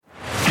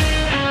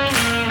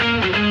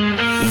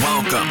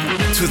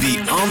to the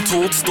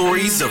Untold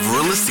Stories of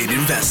Real Estate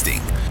Investing,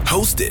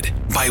 hosted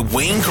by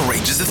Wayne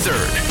Courageous III,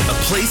 a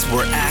place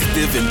where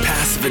active and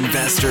passive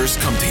investors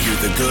come to hear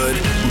the good,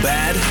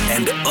 bad,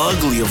 and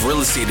ugly of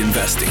real estate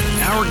investing.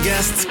 Our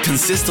guests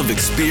consist of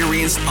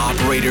experienced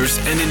operators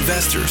and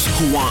investors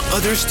who want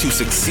others to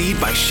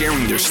succeed by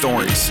sharing their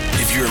stories.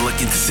 If you're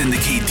looking to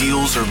syndicate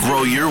deals or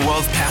grow your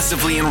wealth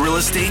passively in real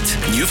estate,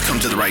 you've come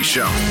to the right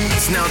show.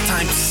 It's now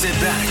time to sit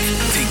back,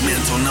 take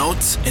mental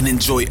notes, and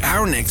enjoy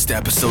our next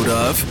episode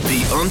of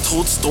The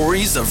Untold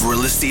Stories of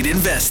Real Estate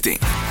Investing.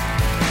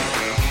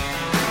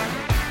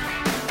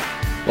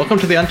 Welcome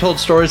to the Untold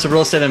Stories of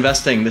Real Estate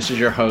Investing. This is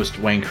your host,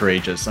 Wayne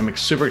Courageous. I'm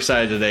super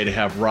excited today to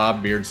have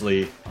Rob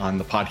Beardsley on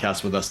the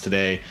podcast with us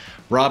today.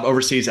 Rob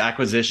oversees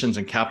acquisitions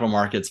and capital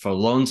markets for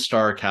Lone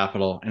Star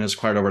Capital and has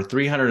acquired over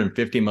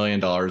 $350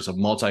 million of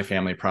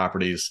multifamily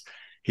properties.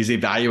 He's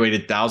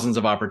evaluated thousands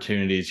of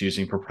opportunities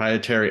using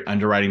proprietary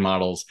underwriting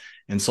models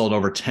and sold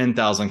over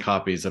 10,000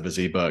 copies of his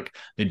ebook,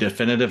 The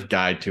Definitive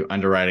Guide to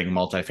Underwriting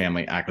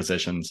Multifamily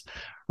Acquisitions.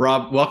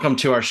 Rob, welcome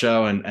to our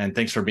show and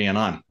thanks for being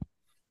on.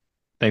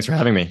 Thanks for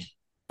having me.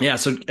 Yeah,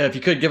 so if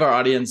you could give our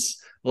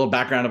audience a little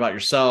background about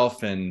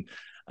yourself and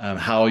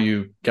how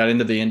you got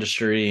into the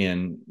industry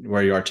and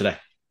where you are today.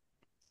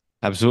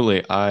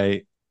 Absolutely.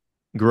 I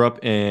grew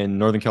up in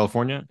Northern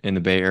California in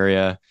the Bay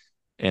Area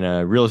in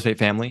a real estate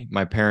family.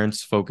 My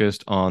parents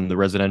focused on the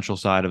residential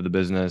side of the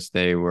business.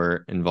 They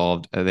were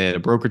involved. They had a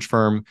brokerage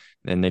firm,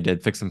 and they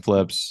did fix and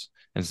flips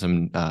and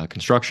some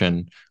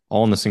construction,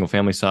 all on the single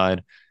family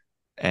side.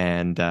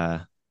 And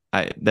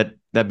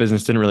that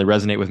business didn't really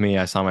resonate with me.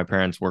 I saw my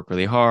parents work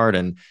really hard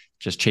and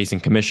just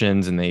chasing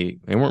commissions, and they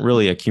weren't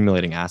really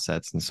accumulating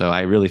assets. And so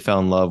I really fell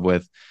in love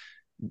with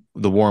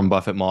the Warren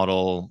Buffett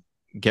model,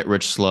 get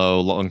rich slow,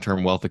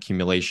 long-term wealth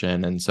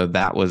accumulation. And so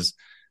that was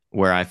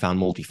where I found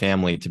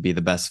multifamily to be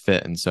the best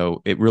fit. And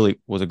so it really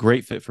was a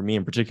great fit for me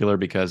in particular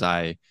because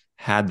I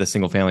had the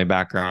single family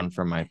background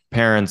from my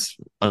parents,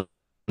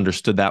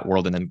 understood that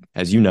world. And then,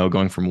 as you know,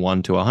 going from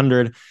 1 to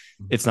 100,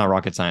 it's not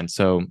rocket science.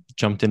 So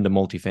jumped into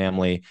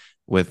multifamily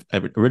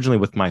originally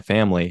with my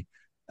family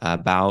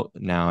about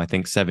now, I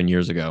think 7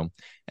 years ago.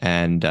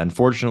 And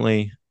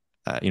unfortunately,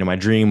 my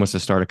dream was to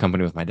start a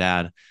company with my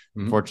dad.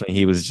 Mm-hmm. Unfortunately,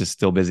 he was just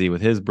still busy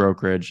with his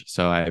brokerage.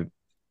 So I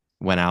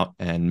went out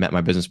and met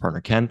my business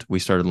partner, Kent. We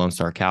started Lone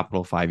Star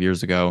Capital 5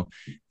 years ago.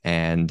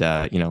 And,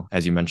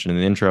 as you mentioned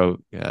in the intro,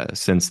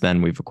 since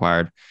then, we've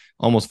acquired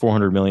almost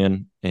 400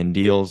 million in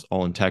deals,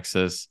 all in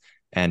Texas,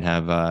 and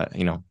have,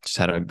 just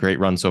had a great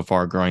run so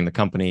far, growing the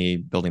company,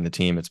 building the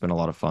team. It's been a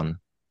lot of fun.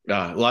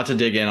 A lot to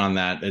dig in on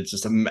that. It's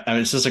just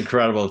it's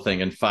incredible thing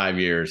in 5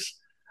 years,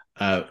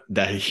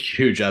 that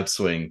huge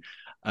upswing.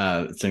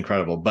 It's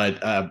incredible. But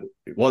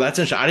well, that's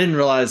interesting. I didn't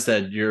realize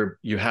that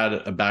you had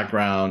a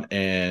background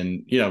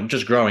in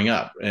just growing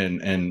up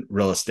in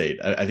real estate.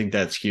 I think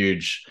that's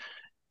huge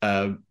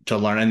to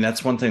learn, and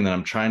that's one thing that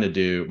I'm trying to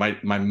do.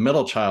 My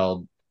middle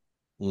child,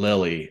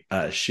 Lily,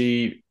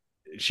 she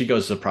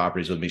goes to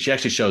properties with me. She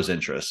actually shows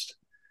interest,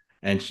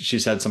 and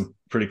she's had some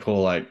pretty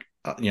cool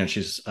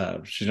she's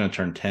going to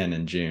turn 10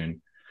 in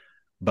June.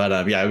 But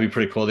it'd be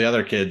pretty cool. The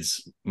other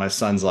kids, my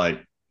son's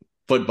like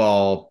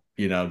football,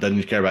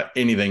 doesn't care about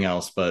anything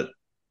else but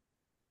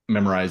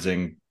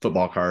memorizing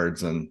football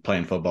cards and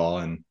playing football.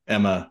 And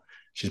Emma,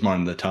 she's more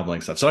into the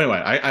tumbling stuff. So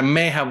anyway, I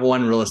may have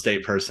one real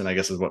estate person, I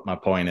guess is what my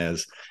point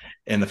is,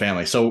 in the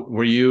family. So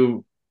were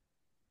you,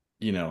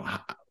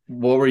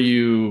 what were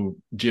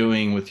you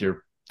doing with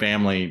your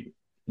family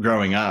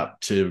growing up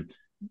to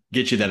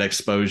get you that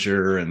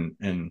exposure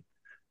and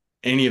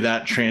any of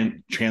that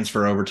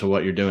transfer over to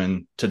what you're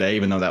doing today,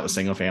 even though that was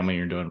single family,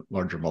 you're doing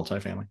larger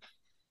multifamily?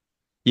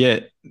 Yeah,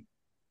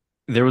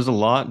 there was a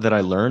lot that I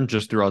learned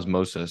just through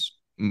osmosis.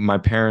 My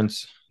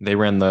parents, they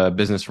ran the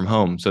business from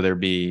home. So there'd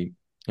be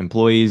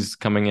employees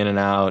coming in and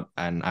out,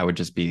 and I would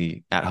just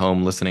be at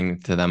home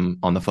listening to them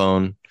on the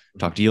phone,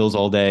 talk deals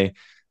all day.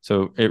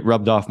 So it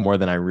rubbed off more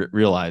than I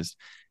realized.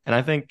 And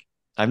I think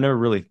I've never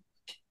really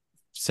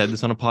said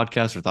this on a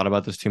podcast or thought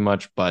about this too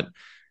much, but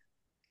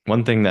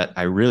one thing that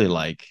I really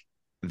like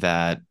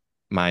that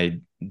my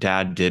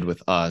dad did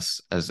with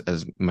us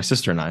as my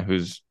sister and I,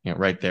 who's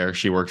right there,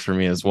 she works for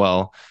me as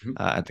well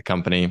at the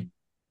company.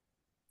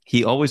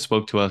 He always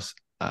spoke to us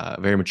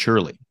very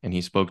maturely, and he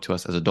spoke to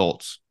us as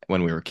adults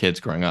when we were kids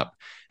growing up.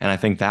 And I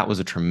think that was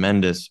a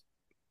tremendous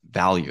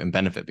value and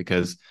benefit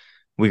because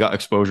we got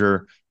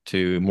exposure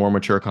to more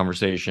mature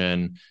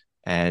conversation,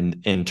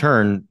 and in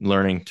turn,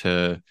 learning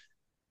to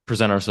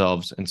present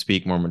ourselves and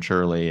speak more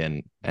maturely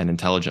and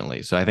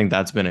intelligently. So I think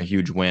that's been a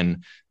huge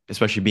win,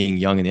 especially being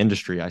young in the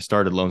industry. I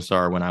started Lone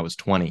Star when I was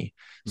 20.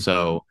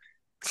 So,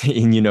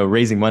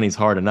 raising money is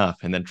hard enough.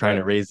 And then trying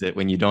to raise it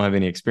when you don't have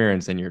any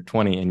experience and you're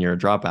 20 and you're a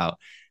dropout,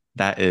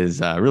 that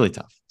is really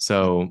tough.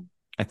 So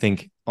I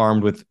think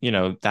armed with,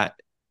 that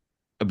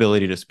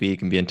ability to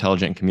speak and be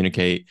intelligent and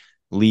communicate,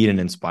 lead and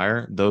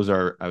inspire, those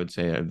are, I would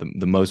say,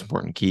 the most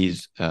important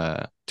keys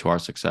to our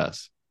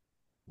success.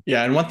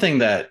 Yeah. And one thing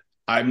that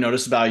I've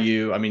noticed about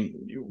you,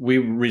 we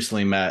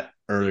recently met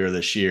earlier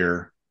this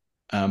year,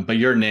 But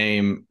your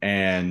name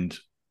and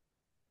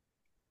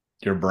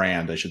your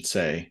brand, I should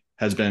say,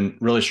 has been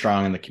really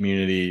strong in the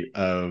community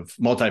of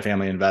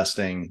multifamily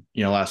investing,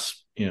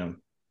 last,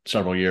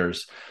 several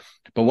years.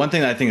 But one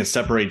thing that I think that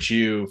separates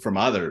you from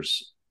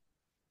others,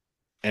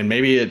 and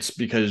maybe it's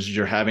because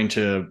you're having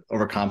to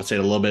overcompensate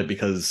a little bit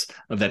because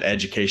of that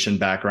education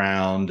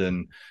background,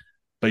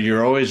 but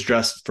you're always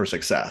dressed for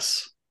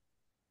success.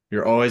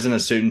 You're always in a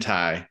suit and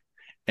tie.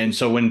 And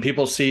so when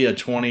people see a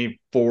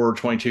 24,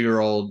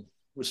 22-year-old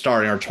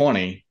starting, or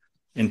 20,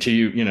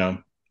 into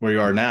where you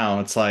are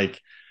now, it's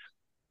like,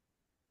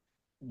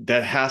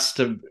 that has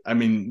to,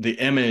 the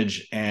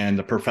image and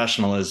the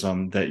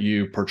professionalism that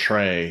you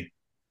portray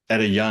at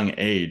a young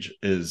age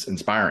is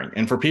inspiring.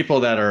 And for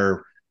people that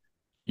are,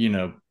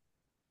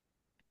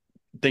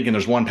 thinking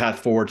there's one path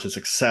forward to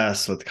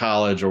success with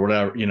college or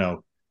whatever,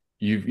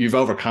 you've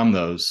overcome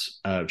those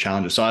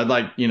challenges. So I'd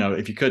like,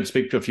 if you could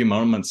speak to a few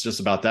moments just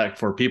about that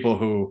for people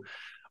who,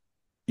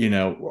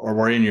 or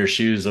were in your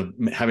shoes of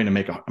having to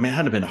make it had to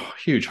have been a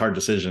huge, hard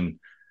decision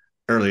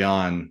early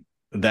on,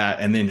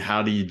 that, and then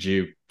how did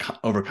you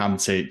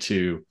overcompensate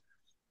to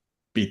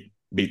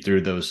beat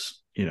through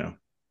those,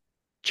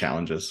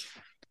 challenges?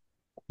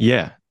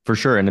 Yeah, for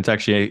sure. And it's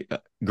actually a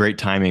great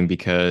timing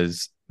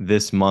because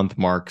this month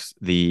marks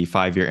the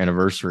 5-year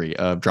anniversary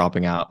of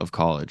dropping out of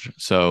college.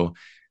 So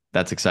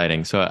that's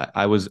exciting. So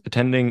I was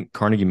attending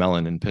Carnegie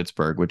Mellon in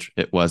Pittsburgh, which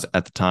it was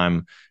at the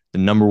time the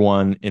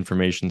 #1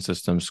 information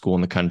systems school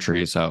in the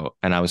country. So,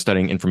 and I was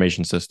studying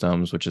information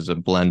systems, which is a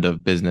blend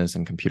of business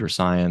and computer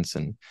science.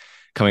 And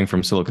coming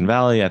from Silicon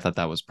Valley, I thought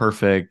that was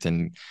perfect,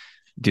 and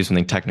do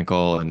something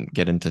technical and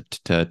get into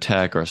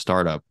tech or a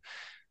startup.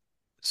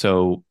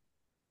 So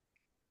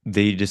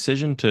the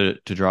decision to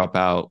drop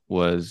out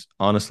was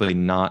honestly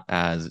not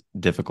as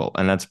difficult.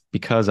 And that's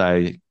because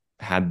I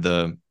had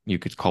you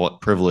could call it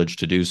privilege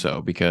to do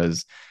so,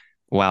 because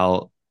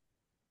while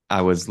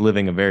I was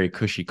living a very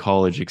cushy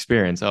college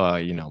experience,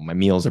 my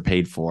meals are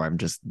paid for, I'm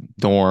just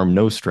dorm,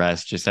 no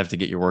stress, just have to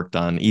get your work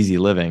done, easy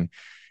living.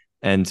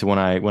 And so when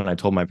I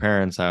told my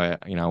parents, I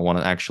want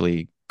to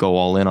actually go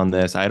all in on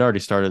this, I had already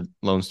started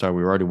Lone Star,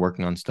 we were already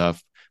working on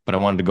stuff, but I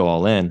wanted to go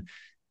all in.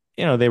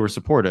 They were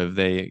supportive.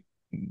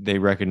 They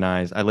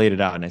recognized, I laid it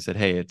out and I said,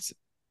 hey,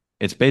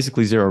 it's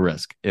basically zero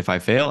risk. If I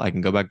fail, I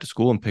can go back to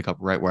school and pick up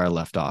right where I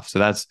left off. So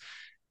that's,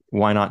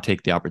 why not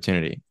take the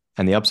opportunity?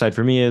 And the upside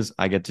for me is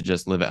I get to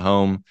just live at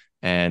home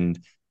and,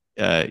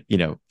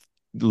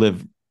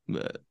 live,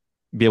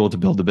 be able to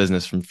build a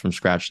business from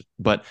scratch.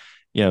 But,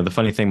 the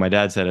funny thing my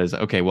dad said is,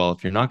 okay, well,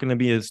 if you're not going to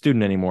be a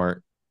student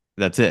anymore,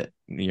 that's it.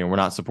 We're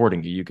not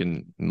supporting you. You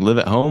can live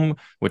at home,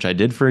 which I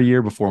did for a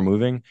year before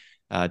moving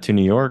to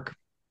New York.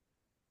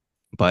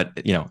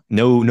 But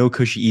no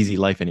cushy easy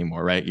life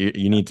anymore, right?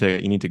 You need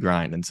to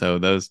grind, and so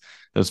those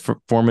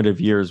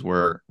formative years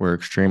were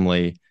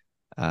extremely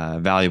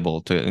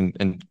valuable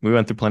and we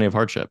went through plenty of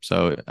hardship.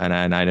 So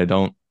and I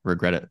don't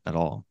regret it at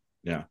all.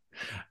 Yeah,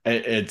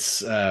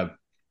 it's I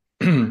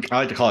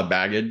like to call it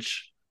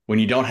baggage. When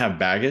you don't have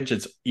baggage,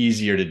 it's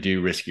easier to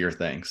do riskier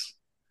things.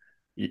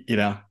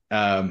 Yeah.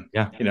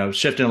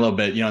 Shifting a little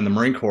bit. In the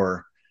Marine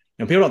Corps,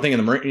 people don't think in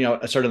the Marine.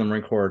 I started in the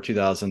Marine Corps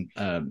 2000.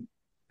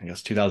 I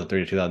guess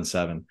 2003 to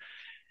 2007.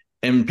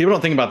 And people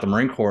don't think about the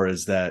Marine Corps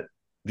is that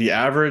the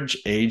average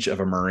age of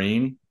a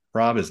Marine,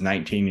 Rob, is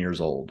 19 years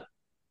old.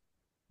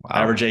 Wow.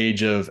 Average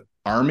age of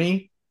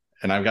Army,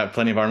 and I've got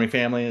plenty of Army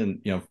family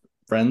and,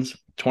 friends,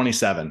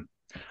 27.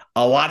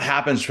 A lot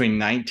happens between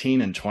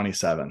 19 and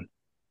 27.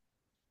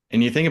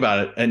 And you think about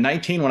it, at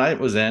 19, when I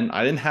was in,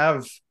 I didn't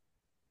have,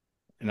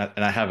 and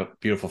I have a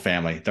beautiful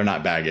family. They're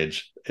not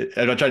baggage.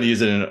 I don't try to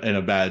use it in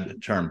a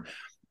bad term,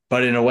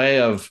 but in a way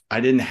of,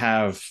 I didn't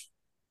have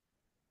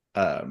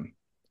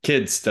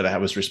kids that I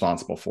was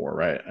responsible for,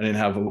 right? I didn't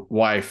have a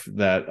wife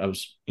that I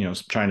was,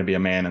 trying to be a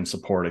man and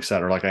support, et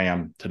cetera, like I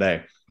am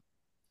today.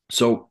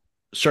 So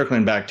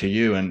circling back to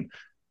you, and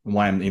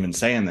why I'm even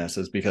saying this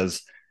is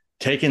because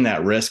taking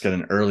that risk at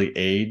an early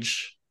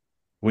age,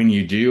 when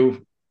you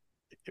do,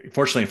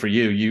 fortunately for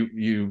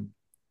you,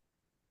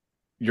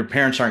 your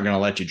parents aren't going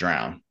to let you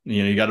drown.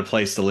 You got a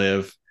place to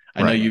live.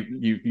 I know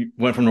you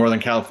went from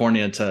Northern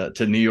California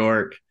to New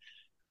York.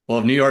 Well,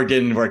 if New York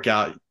didn't work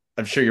out,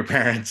 I'm sure your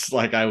parents,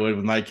 like I would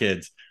with my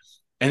kids.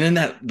 And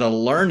then the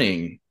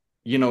learning,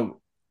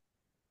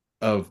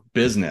 of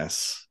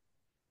business.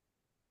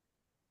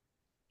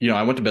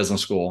 I went to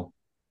business school,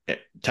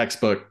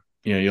 textbook,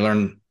 you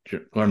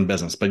learn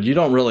business, but you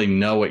don't really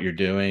know what you're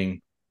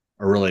doing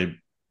or really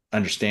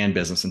understand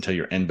business until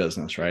you're in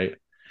business, right?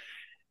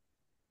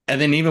 And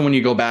then even when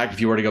you go back,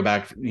 if you were to go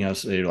back,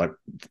 say like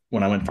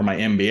when I went for my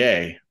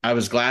MBA, I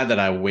was glad that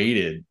I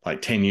waited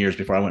like 10 years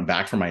before I went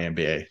back for my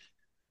MBA.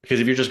 Because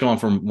if you're just going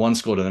from one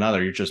school to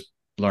another, you're just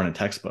learning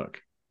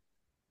textbook.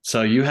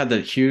 So you had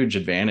that huge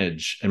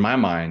advantage in my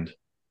mind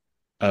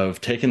of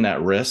taking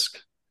that risk.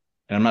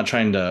 And I'm not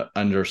trying to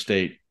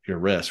understate your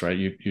risk, right?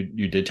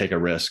 You did take a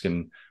risk,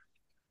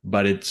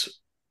 but it's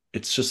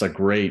just a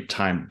great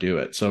time to do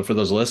it. So for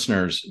those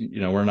listeners,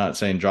 we're not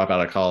saying drop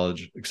out of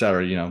college, et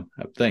cetera,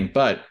 thing.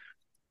 But,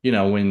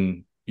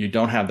 when you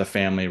don't have the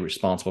family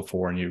responsible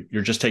for, and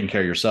you're just taking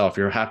care of yourself,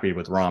 you're happy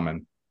with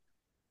ramen.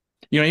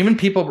 Even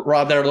people,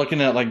 Rob, that are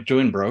looking at like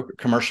doing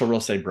commercial real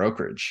estate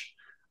brokerage.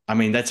 I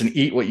mean, that's an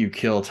eat what you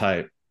kill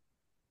type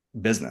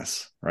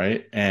business,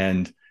 right?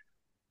 And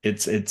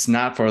it's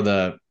not for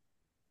the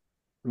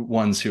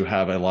ones who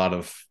have a lot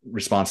of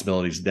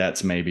responsibilities,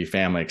 debts, maybe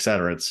family, et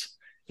cetera.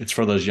 It's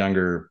for those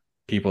younger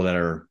people that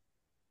are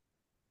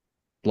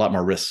a lot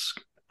more risk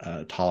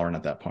tolerant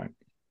at that point.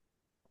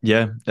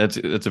 Yeah, that's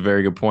a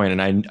very good point.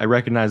 And I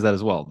recognize that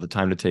as well. The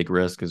time to take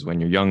risk is when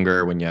you're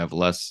younger, when you have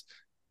less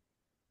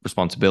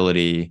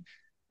responsibility.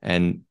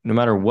 And no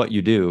matter what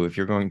you do, if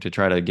you're going to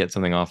try to get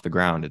something off the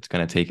ground, it's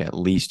going to take at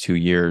least 2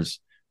 years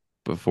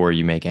before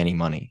you make any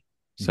money.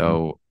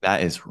 So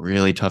that is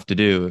really tough to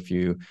do if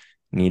you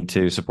need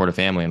to support a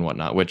family and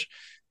whatnot, which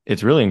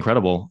it's really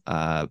incredible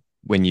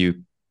when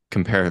you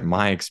compare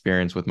my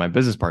experience with my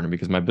business partner,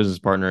 because my business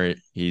partner,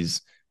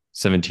 he's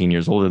 17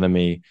 years older than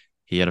me.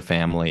 He had a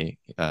family,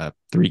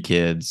 3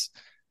 kids,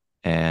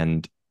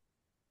 and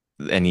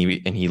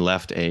he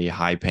left a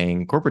high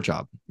paying corporate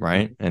job.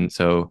 Right. And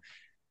so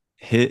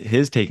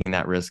his taking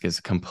that risk is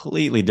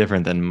completely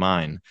different than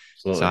mine.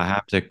 Absolutely. So I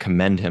have to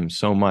commend him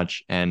so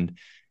much. And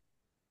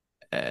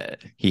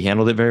he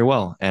handled it very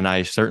well. And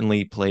I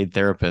certainly played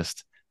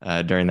therapist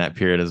during that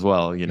period as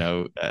well,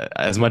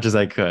 as much as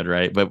I could.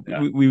 Right. But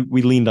yeah,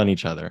 we leaned on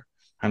each other.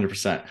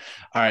 100%.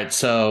 All right.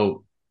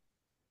 So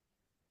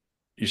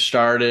you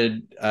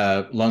started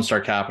Lone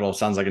Star Capital,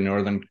 sounds like in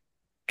Northern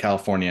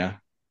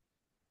California.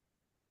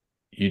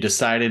 You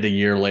decided a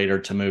year later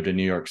to move to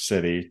New York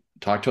City.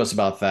 Talk to us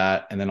about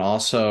that. And then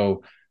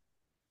also,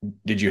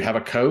 did you have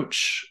a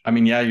coach? I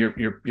mean, yeah,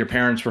 your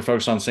parents were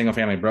focused on single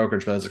family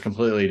brokerage, but it's a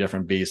completely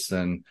different beast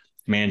than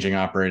managing,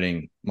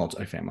 operating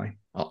multifamily,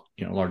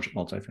 large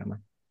multifamily.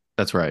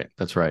 That's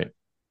right.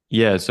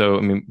 Yeah. So,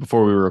 I mean,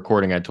 before we were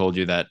recording, I told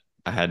you that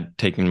I had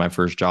taken my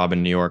first job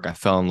in New York. I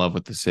fell in love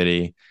with the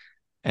city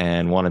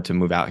and wanted to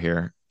move out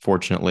here.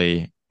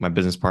 Fortunately, my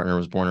business partner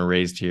was born and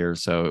raised here,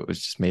 so it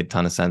was just made a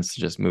ton of sense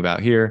to just move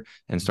out here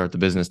and start the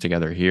business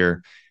together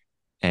here.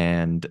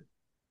 And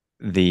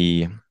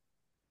that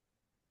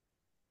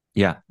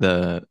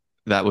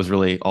was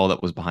really all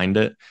that was behind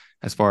it.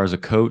 As far as a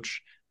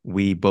coach,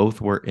 we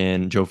both were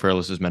in Joe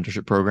Fairless's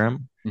mentorship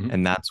program,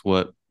 and that's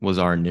what was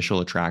our initial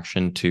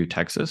attraction to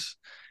Texas.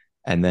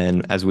 And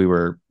then as we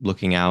were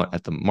looking out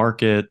at the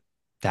market,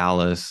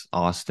 Dallas,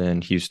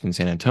 Austin, Houston,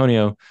 San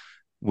Antonio,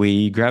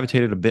 we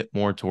gravitated a bit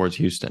more towards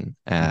Houston.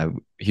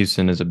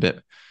 Houston is a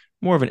bit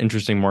more of an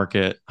interesting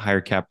market,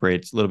 higher cap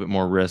rates, a little bit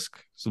more risk,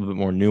 a little bit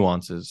more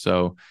nuances.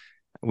 So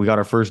we got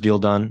our first deal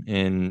done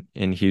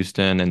in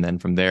Houston, and then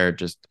from there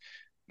just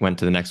went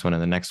to the next one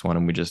and the next one,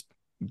 and we just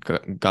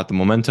got the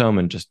momentum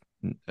and just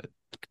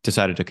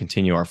decided to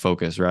continue our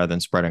focus rather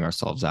than spreading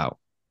ourselves out.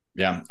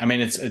 Yeah, I mean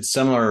it's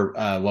similar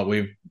what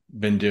we've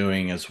been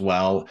doing as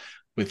well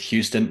with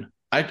Houston.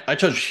 I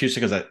chose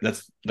Houston because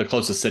that's the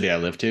closest city I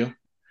live to.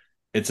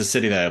 It's a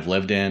city that I've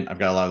lived in. I've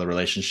got a lot of the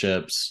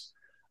relationships,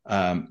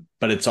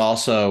 but it's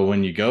also,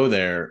 when you go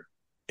there,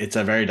 it's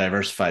a very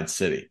diversified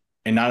city,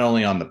 and not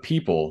only on the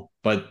people,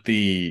 but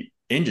the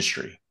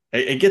industry.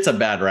 It gets a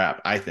bad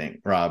rap, I think,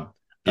 Rob,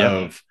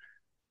 of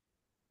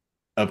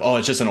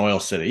it's just an oil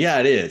city. Yeah,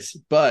 it is,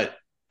 but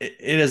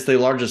it is the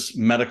largest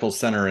medical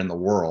center in the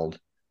world.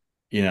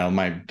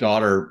 My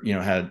daughter,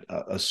 had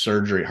a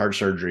surgery, heart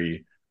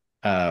surgery.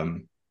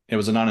 It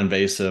was a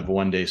non-invasive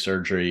 1-day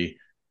surgery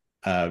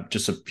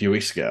just a few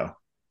weeks ago.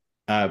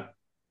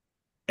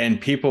 And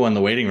people in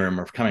the waiting room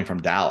are coming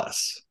from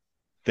Dallas.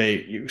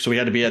 So we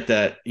had to be at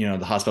the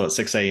hospital at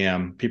 6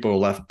 a.m.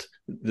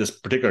 This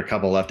particular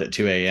couple left at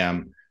 2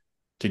 a.m.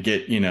 to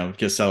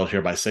get settled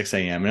here by 6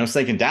 a.m. And I was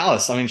thinking,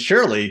 Dallas, I mean,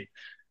 surely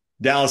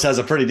Dallas has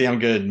a pretty damn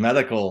good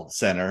medical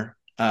center.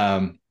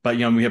 But,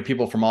 we have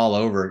people from all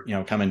over,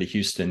 coming to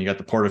Houston. You got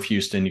the Port of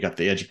Houston, you got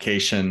the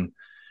education,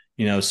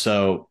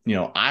 so,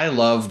 I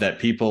love that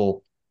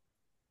people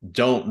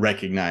don't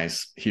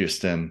recognize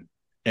Houston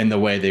in the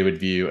way they would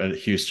view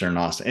Houston and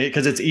Austin,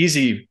 because it's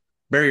easy.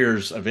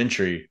 Barriers of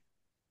entry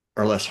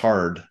are less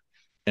hard,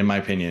 in my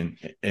opinion,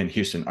 in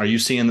Houston. Are you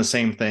seeing the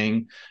same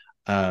thing?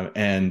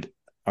 And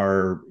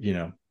are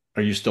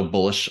you still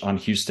bullish on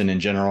Houston in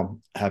general,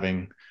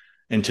 having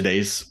in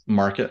today's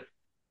market?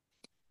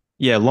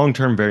 Yeah,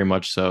 long-term, very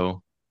much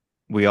so.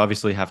 We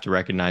obviously have to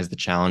recognize the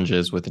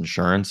challenges with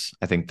insurance.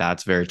 I think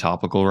that's very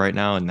topical right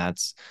now, and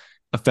that's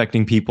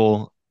affecting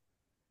people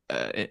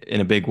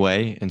in a big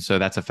way. And so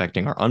that's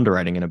affecting our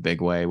underwriting in a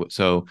big way.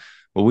 So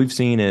what we've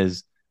seen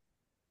is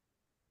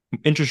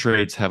interest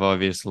rates have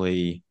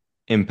obviously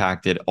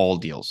impacted all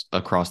deals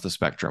across the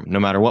spectrum, no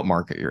matter what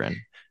market you're in.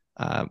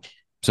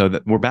 So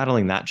that we're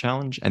battling that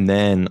challenge. And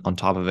then on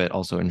top of it,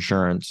 also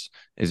insurance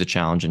is a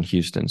challenge in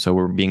Houston. So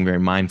we're being very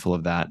mindful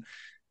of that.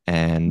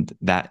 And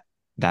that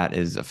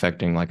is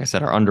affecting, like I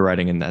said, our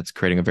underwriting, and that's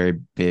creating a very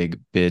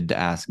big bid to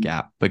ask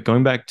gap. But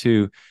going back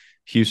to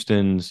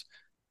Houston's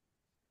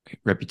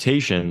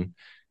reputation,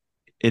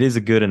 it is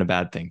a good and a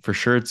bad thing. For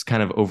sure, it's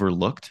kind of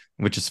overlooked,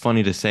 which is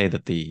funny to say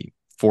that the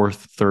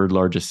fourth, third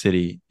largest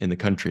city in the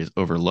country is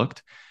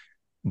overlooked,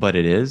 but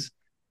it is.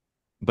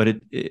 But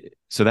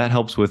so that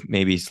helps with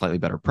maybe slightly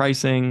better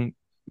pricing,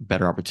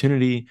 better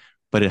opportunity,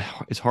 but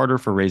it's harder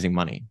for raising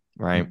money,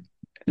 right?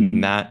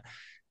 And that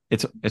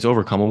it's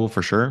overcomable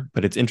for sure,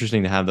 but it's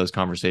interesting to have those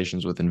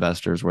conversations with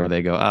investors where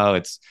they go, oh,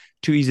 it's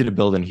too easy to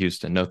build in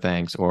Houston, no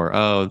thanks, or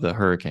oh, the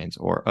hurricanes,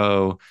 or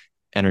oh,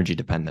 energy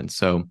dependence.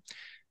 So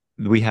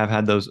we have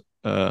had those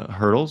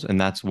hurdles, and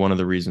that's one of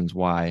the reasons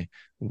why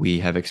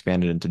we have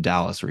expanded into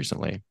Dallas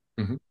recently.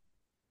 Mm-hmm.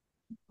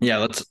 Yeah,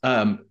 let's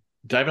dive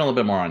in a little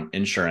bit more on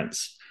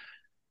insurance,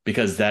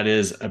 because that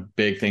is a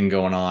big thing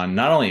going on,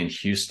 not only in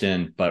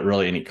Houston, but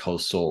really any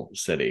coastal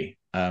city.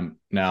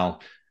 Now,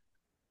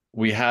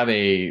 we have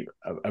a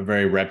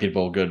very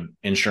reputable, good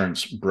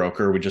insurance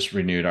broker. We just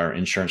renewed our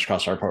insurance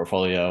across our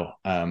portfolio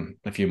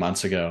a few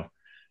months ago.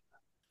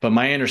 But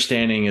my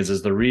understanding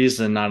is the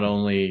reason not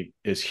only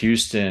is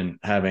Houston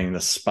having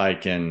the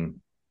spike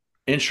in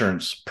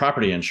insurance,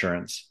 property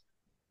insurance,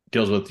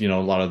 deals with, a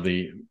lot of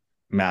the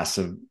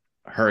massive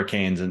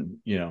hurricanes and,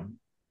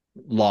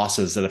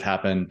 losses that have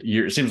happened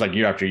it seems like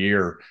year after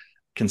year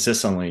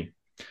consistently,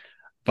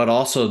 but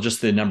also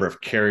just the number of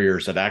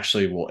carriers that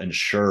actually will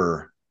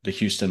insure the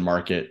Houston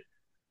market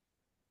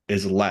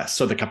is less.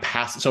 So the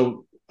capacity,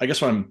 so I guess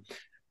what I'm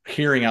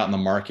hearing out in the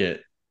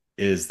market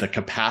is the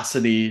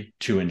capacity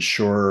to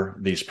insure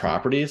these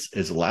properties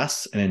is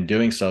less. And in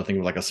doing so, think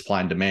of like a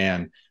supply and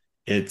demand,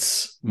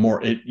 it's more,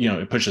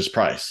 it pushes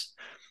price.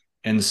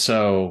 And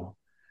so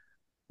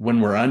when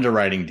we're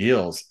underwriting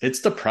deals, it's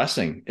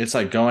depressing. It's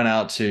like going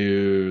out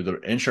to the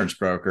insurance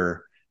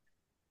broker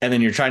and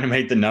then you're trying to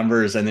make the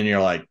numbers and then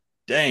you're like,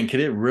 dang,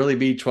 could it really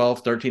be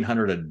 1,200,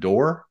 1,300 a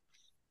door?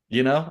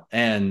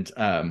 And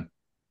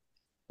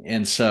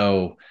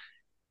so,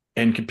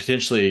 and could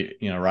potentially,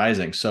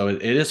 rising. So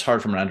it is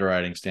hard from an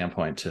underwriting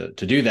standpoint to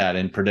do that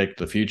and predict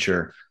the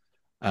future.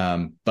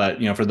 But,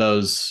 for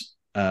those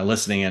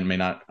listening in may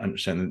not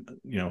understand,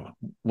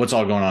 what's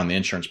all going on in the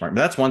insurance market.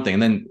 But that's one thing.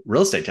 And then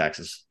real estate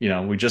taxes,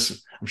 I'm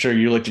sure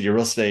you looked at your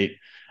real estate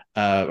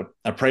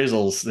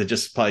appraisals that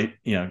just probably,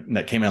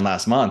 that came in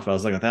last month. But I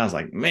was looking at that, I was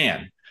like,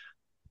 man,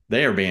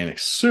 they are being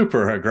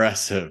super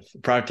aggressive.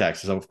 Property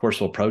taxes, of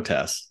course, will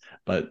protest.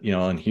 But,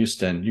 in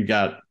Houston, you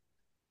got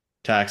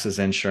taxes,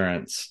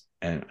 insurance,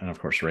 and of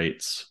course,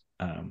 rates.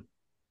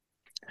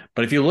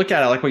 But if you look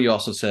at it, like what you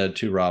also said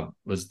too, Rob,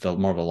 was the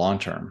more of a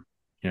long-term.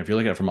 If you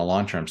look at it from a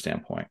long-term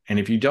standpoint, and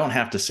if you don't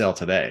have to sell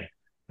today,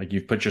 like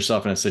you've put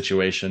yourself in a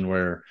situation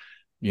where,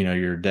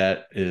 your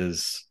debt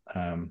is,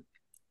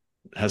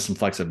 has some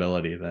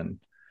flexibility, then,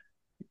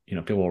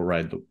 people will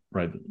ride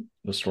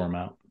the storm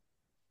out.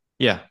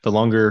 Yeah. The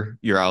longer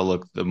your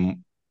outlook, the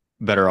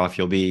better off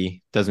you'll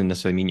be. Doesn't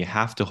necessarily mean you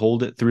have to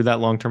hold it through that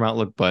long-term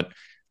outlook, but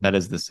that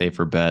is the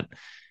safer bet.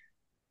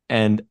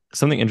 And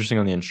something interesting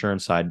on the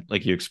insurance side,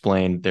 like you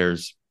explained,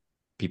 there's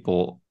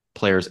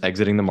players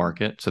exiting the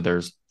market. So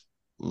there's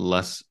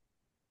less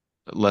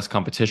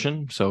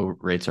competition. So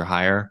rates are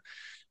higher.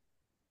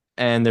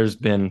 And there's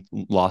been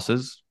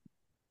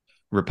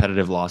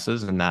repetitive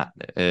losses, and that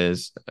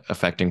is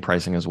affecting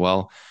pricing as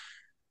well.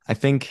 I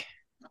think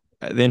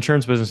the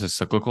insurance business is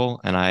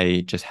cyclical, and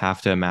I just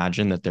have to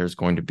imagine that there's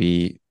going to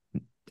be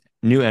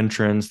new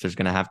entrants. There's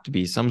going to have to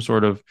be some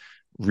sort of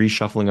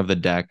reshuffling of the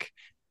deck.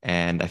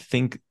 And I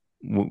think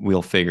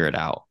we'll figure it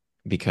out,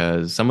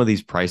 because some of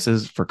these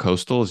prices for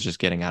coastal is just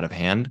getting out of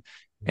hand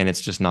and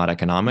it's just not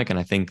economic. And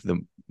I think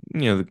the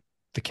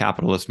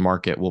capitalist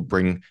market will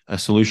bring a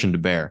solution to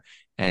bear.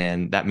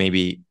 And that may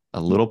be a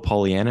little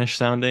Pollyannish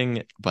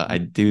sounding, but I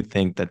do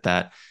think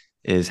that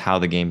is how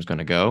the game's going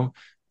to go.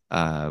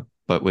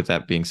 But with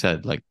that being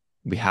said, like,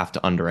 we have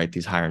to underwrite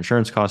these higher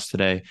insurance costs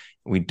today.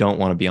 We don't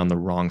want to be on the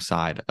wrong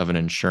side of an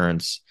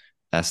insurance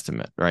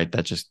estimate, right?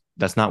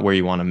 That's not where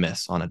you want to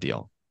miss on a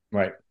deal.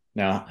 Right.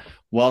 Now,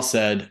 well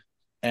said.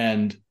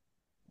 And,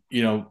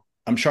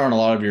 I'm sure on a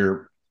lot of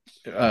your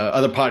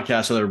other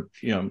podcasts, other,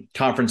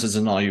 conferences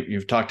and all,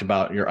 you've talked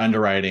about your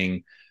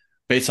underwriting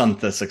based on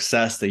the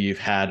success that you've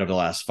had over the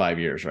last 5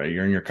 years, right?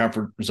 You're in your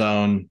comfort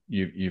zone.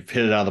 You've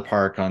hit it out of the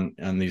park on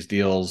these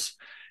deals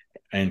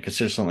and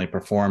consistently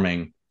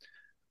performing.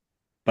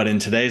 But in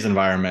today's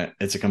environment,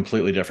 it's a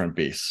completely different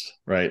beast,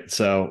 right?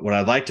 So what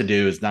I'd like to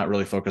do is not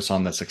really focus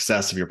on the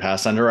success of your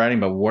past underwriting,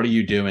 but what are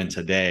you doing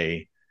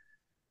today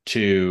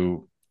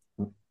to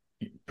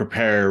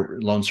prepare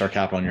Lone Star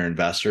Capital and your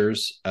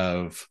investors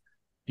of,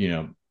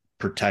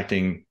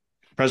 protecting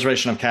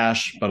preservation of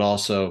cash, but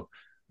also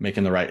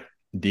making the right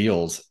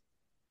deals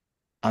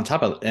on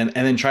top of it, and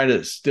then try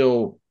to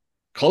still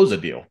close a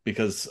deal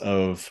because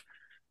of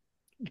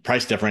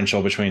price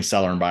differential between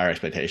seller and buyer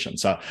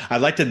expectations. So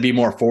I'd like to be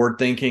more forward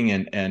thinking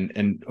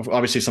and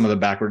obviously some of the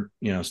backward,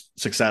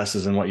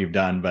 successes and what you've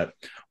done, but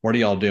what are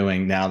y'all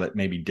doing now that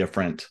may be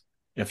different,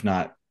 if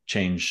not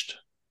changed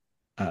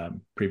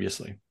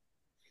previously?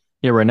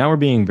 Yeah, right now we're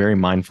being very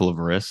mindful of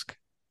risk.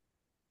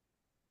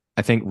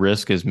 I think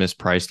risk is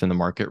mispriced in the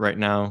market right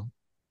now.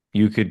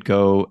 You could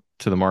go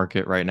to the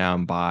market right now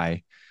and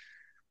buy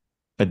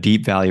a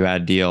deep value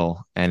add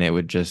deal, and it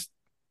would just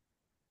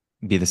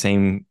be the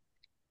same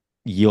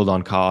yield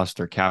on cost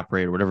or cap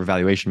rate or whatever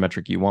valuation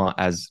metric you want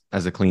as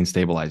a clean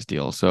stabilized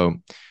deal. So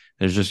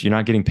there's just, you're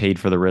not getting paid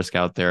for the risk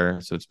out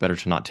there, so it's better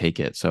to not take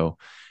it. So,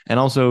 and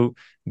also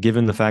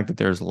given the fact that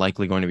there's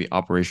likely going to be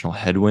operational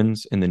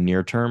headwinds in the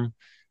near term,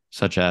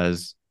 such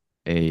as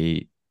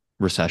a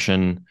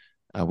recession,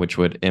 which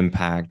would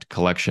impact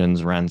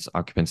collections, rents,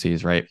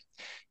 occupancies, right?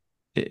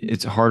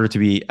 It's harder to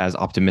be as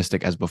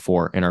optimistic as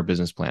before in our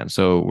business plan.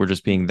 So we're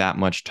just being that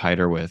much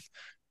tighter with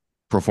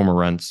pro forma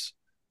rents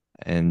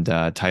and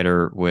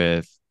tighter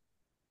with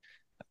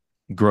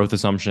growth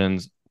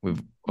assumptions.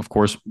 We've, of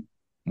course,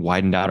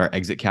 widened out our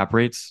exit cap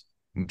rates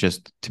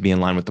just to be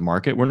in line with the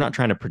market. We're not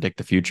trying to predict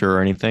the future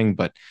or anything,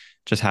 but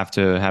just have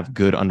to have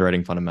good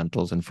underwriting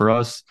fundamentals. And for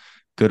us,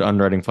 good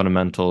underwriting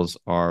fundamentals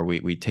are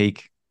we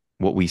take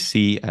what we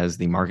see as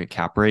the market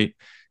cap rate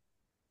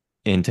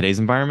in today's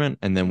environment,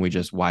 and then we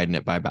just widen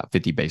it by about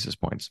 50 basis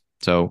points.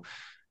 So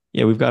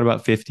yeah, we've got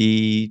about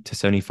 50 to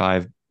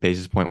 75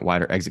 basis point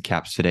wider exit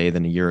caps today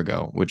than a year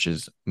ago, which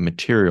is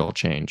material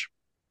change.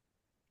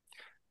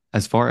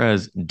 As far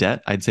as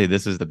debt, I'd say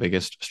this is the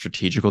biggest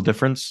strategical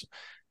difference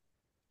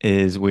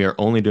is we are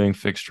only doing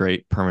fixed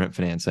rate permanent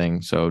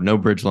financing. So no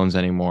bridge loans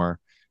anymore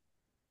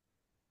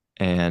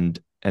and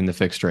the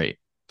fixed rate.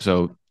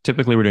 So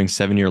typically we're doing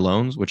 7-year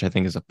loans, which I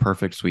think is a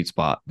perfect sweet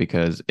spot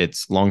because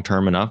it's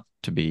long-term enough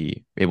to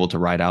be able to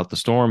ride out the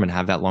storm and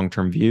have that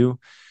long-term view.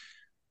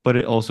 But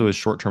it also is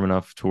short-term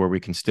enough to where we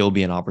can still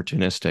be an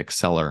opportunistic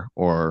seller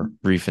or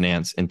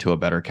refinance into a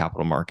better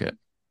capital market.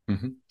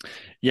 Mm-hmm.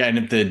 Yeah. And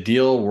if the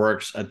deal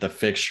works at the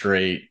fixed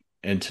rate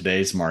in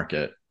today's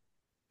market,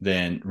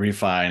 then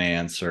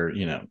refinance or,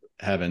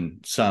 having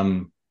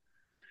some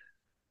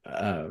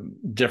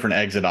different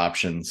exit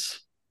options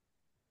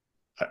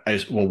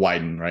will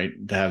widen, right?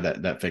 To have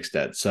that fixed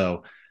debt.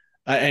 So,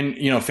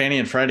 and, Fannie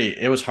and Freddie,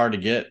 it was hard to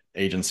get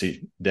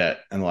agency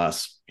debt in the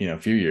last,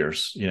 few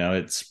years.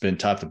 It's been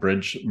tough. The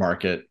bridge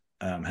market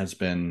has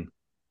been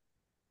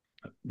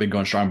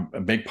going strong. A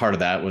big part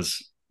of that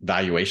was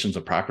valuations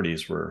of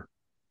properties were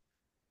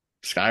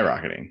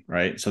skyrocketing,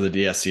 right? So the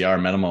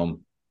DSCR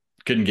minimum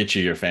couldn't get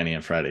you your Fannie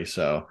and Freddie.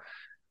 So,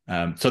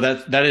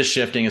 that is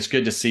shifting. It's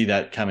good to see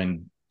that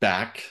coming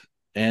back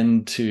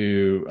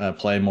into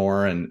play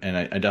more. And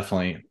I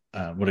definitely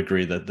would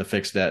agree that the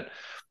fixed debt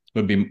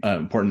would be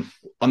important.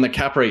 On the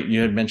cap rate,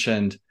 you had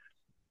mentioned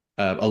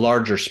a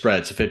larger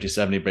spread, so 50,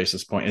 70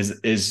 basis point.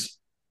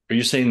 Are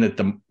you saying that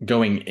the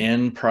going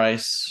in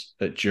price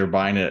that you're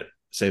buying at,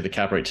 say the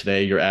cap rate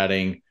today, you're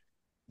adding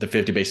the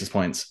 50 basis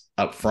points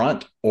up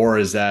front, or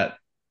is that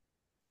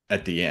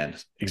at the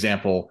end?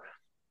 Example,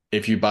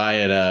 if you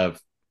buy at a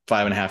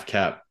 5.5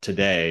 cap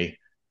today,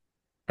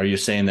 are you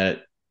saying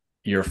that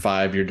year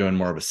 5, you're doing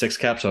more of a 6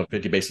 cap? So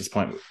 50 basis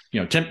point,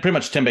 10, pretty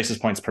much 10 basis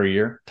points per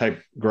year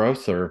type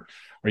growth, or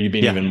are you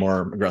being even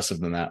more aggressive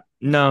than that?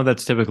 No,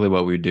 that's typically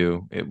what we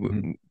do.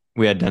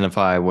 We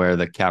identify where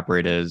the cap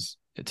rate is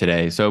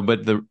today. So,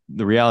 but the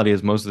reality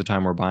is most of the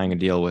time we're buying a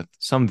deal with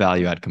some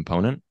value add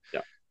component.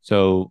 Yeah.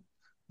 So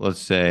let's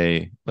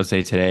say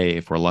today,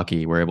 if we're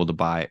lucky, we're able to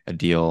buy a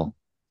deal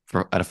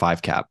at a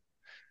 5 cap,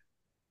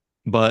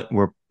 but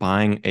we're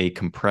buying a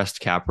compressed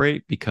cap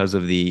rate because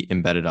of the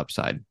embedded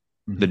upside.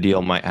 Mm-hmm. The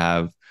deal might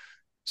have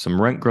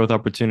some rent growth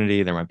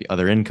opportunity. There might be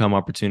other income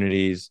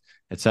opportunities,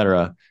 et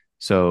cetera.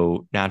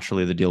 So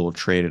naturally the deal will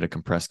trade at a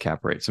compressed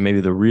cap rate. So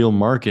maybe the real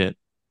market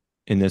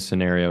in this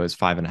scenario is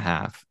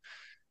 5.5.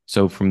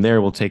 So from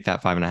there, we'll take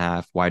that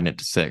 5.5, widen it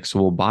to 6.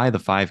 So we'll buy the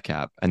 5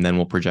 cap and then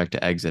we'll project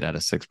to exit at a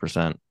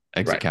 6%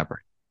 exit cap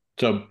rate.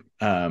 So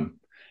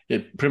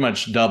it pretty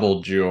much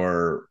doubled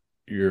your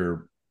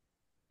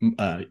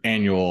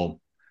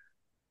annual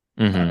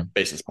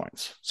basis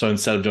points. So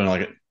instead of doing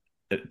like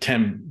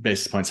 10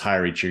 basis points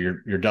higher each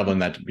year, you're doubling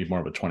that to be more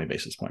of a 20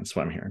 basis points.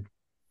 What I'm hearing.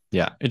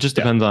 Yeah, it just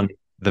depends on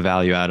the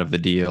value out of the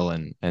deal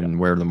and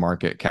where the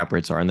market cap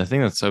rates are. And the thing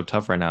that's so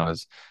tough right now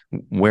is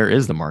where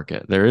is the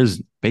market? There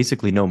is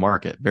basically no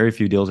market. Very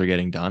few deals are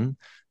getting done.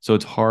 So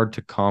it's hard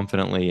to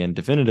confidently and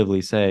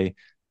definitively say,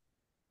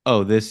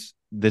 oh, this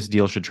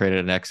deal should trade at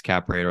an X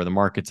cap rate or the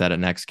market's at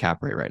an X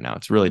cap rate right now.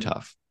 It's really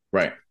tough.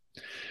 Right.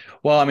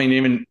 Well, I mean,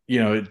 even,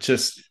 it's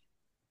just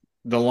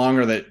the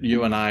longer that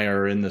you and I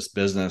are in this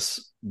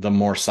business, the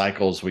more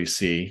cycles we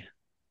see.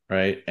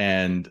 Right.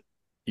 And,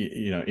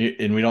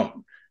 and we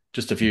don't,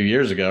 just a few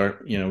years ago,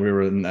 we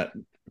were in that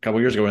a couple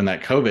of years ago in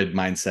that COVID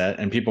mindset,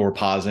 and people were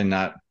pausing,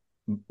 not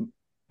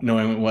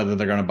knowing whether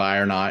they're going to buy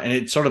or not. And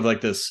it's sort of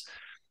like this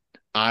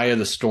eye of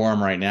the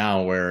storm right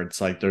now where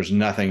it's like there's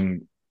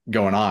nothing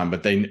going on,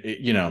 but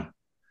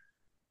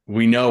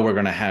we know we're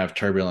going to have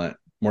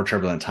more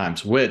turbulent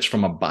times, which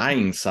from a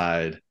buying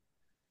side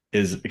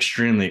is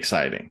extremely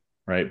exciting,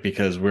 right?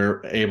 Because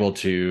we're able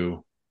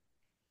to,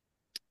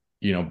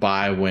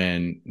 buy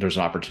when there's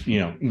an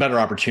opportunity, better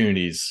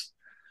opportunities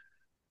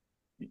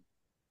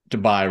to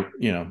buy,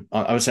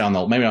 I would say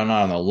maybe not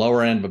on the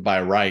lower end, but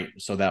buy right.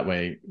 So that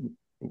way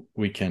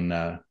we can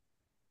and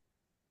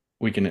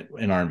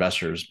our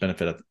investors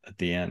benefit at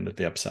the end, at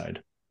the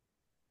upside.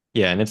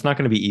 Yeah. And it's not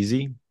going to be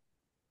easy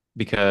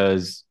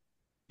because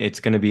it's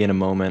going to be in a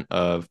moment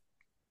of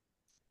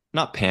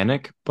not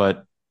panic,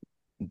 but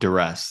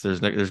duress. There's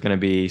going to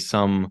be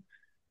some,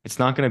 it's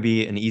not going to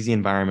be an easy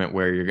environment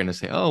where you're going to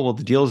say, oh, well,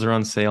 the deals are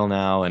on sale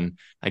now. And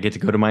I get to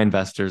go to my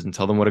investors and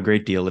tell them what a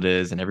great deal it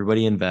is. And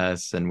everybody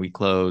invests and we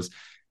close.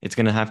 It's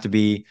going to have to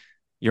be,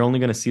 you're only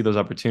going to see those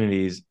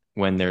opportunities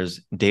when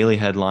there's daily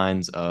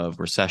headlines of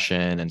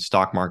recession and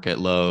stock market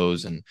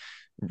lows and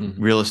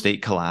real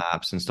estate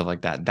collapse and stuff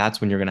like that.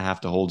 That's when you're going to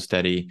have to hold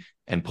steady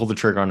and pull the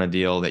trigger on a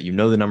deal that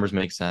the numbers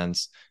make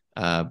sense,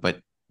 but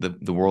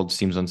the world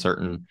seems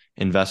uncertain.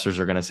 Investors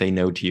are going to say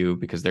no to you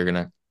because they're going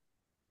to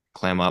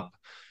clam up.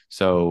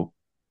 So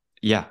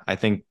yeah, I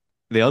think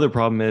the other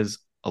problem is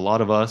a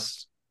lot of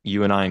us,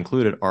 you and I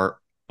included, are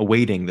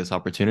awaiting this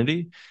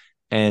opportunity,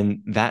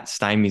 and that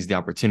stymies the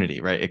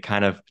opportunity, right? It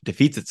kind of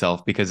defeats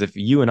itself, because if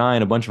you and I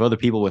and a bunch of other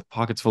people with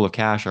pockets full of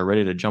cash are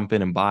ready to jump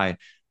in and buy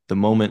the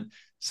moment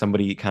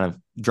somebody kind of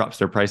drops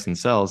their price and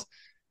sells,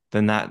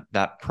 then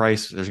that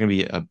price, there's going to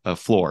be a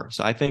floor.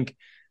 So I think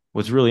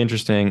what's really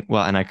interesting,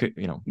 well, and I could,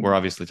 we're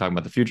obviously talking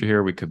about the future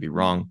here. We could be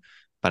wrong,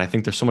 but I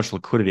think there's so much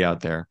liquidity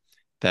out there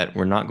that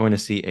we're not going to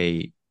see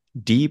a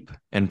deep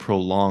and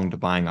prolonged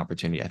buying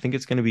opportunity. I think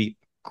it's going to be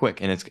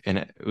quick, and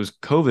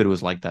COVID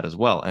was like that as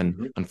well.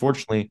 And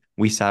unfortunately,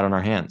 we sat on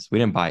our hands. We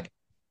didn't buy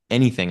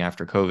anything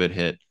after COVID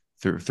hit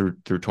through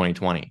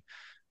 2020.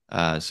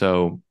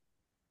 So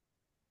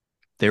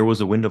there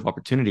was a window of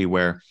opportunity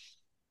where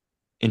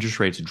interest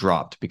rates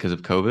dropped because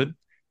of COVID,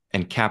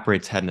 and cap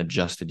rates hadn't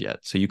adjusted yet.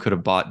 So you could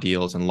have bought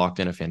deals and locked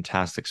in a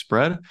fantastic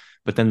spread,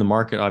 but then the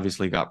market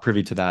obviously got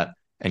privy to that,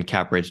 and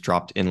cap rates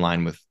dropped in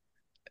line with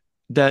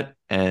debt,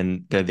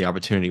 and the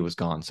opportunity was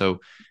gone.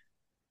 So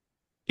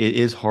it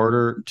is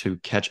harder to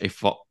catch a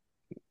fall.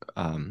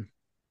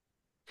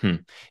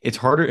 It's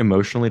harder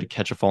emotionally to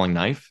catch a falling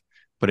knife,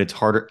 but it's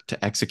harder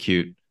to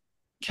execute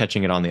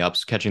catching the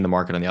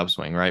market on the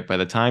upswing, right? By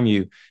the time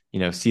you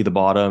see the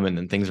bottom and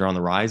then things are on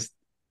the rise,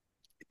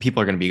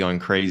 people are going to be going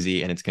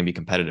crazy and it's going to be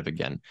competitive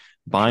again.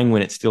 Buying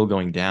when it's still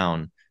going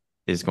down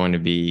is going to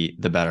be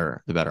the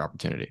better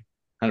opportunity.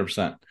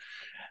 100%.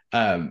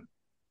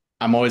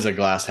 I'm always a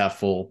glass half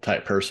full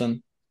type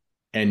person,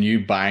 and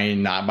you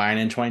not buying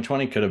in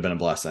 2020 could have been a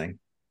blessing,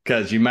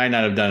 because you might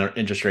not have done an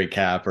interest rate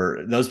cap,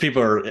 or those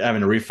people are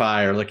having to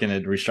refi or looking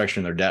at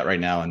restructuring their debt right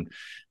now. And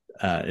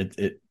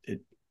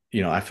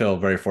I feel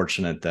very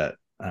fortunate that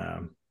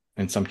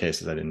in some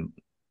cases I didn't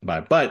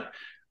buy. But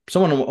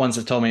someone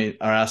once told me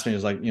or asked me,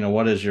 was like,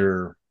 what is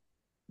your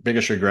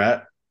biggest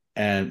regret?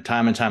 And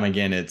time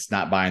again, it's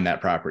not buying that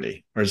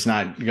property, or it's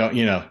not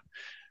going,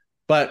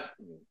 but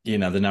the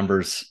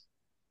numbers,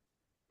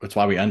 that's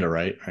why we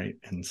underwrite, right?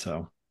 And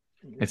so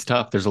it's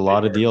tough. There's a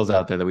lot of deals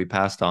out there that we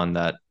passed on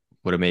that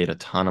would have made a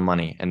ton of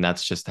money, and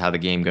that's just how the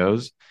game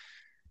goes.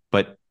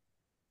 But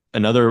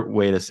another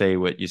way to say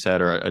what you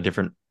said, or a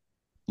different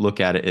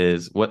look at it,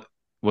 is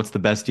what's the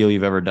best deal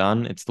you've ever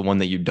done? It's the one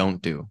that you don't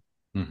do,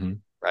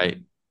 right?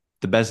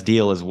 The best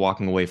deal is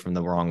walking away from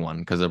the wrong one,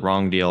 because a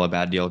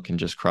bad deal can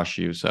just crush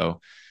you.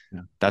 So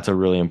that's a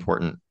really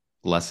important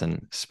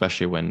lesson,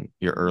 especially when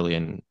you're early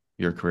in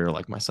your career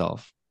like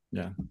myself.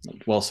 Yeah,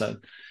 well said.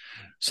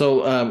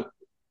 So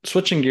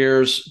switching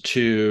gears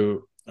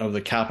to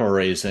the capital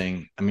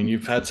raising, I mean,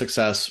 you've had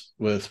success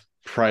with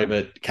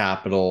private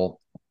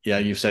capital. Yeah,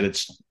 you've said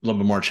it's a little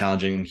bit more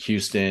challenging in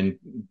Houston.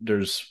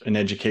 There's an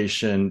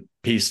education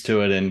piece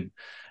to it,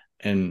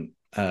 and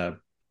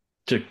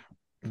to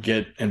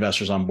get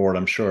investors on board,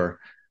 I'm sure.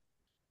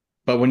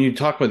 But when you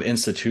talk with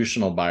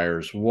institutional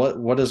buyers,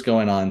 what is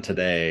going on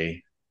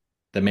today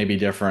that may be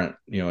different,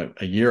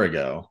 a year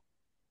ago?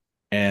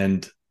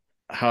 And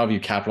how have you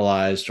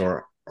capitalized,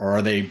 or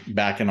are they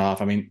backing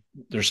off? I mean,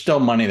 there's still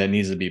money that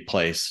needs to be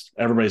placed.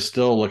 Everybody's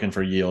still looking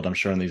for yield, I'm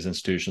sure, in these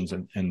institutions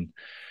and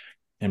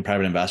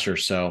private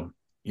investors. So,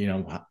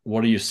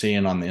 what are you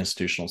seeing on the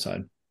institutional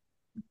side?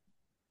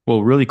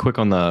 Well, really quick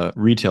on the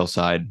retail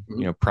side,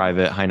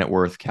 private high net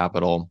worth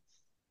capital.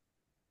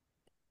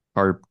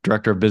 Our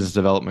director of business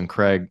development,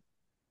 Craig,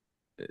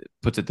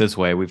 puts it this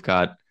way: we've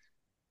got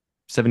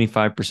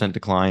 75%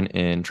 decline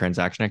in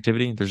transaction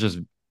activity. There's just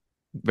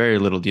very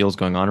little deals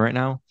going on right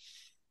now.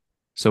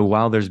 So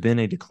while there's been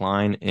a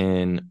decline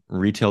in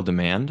retail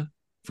demand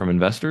from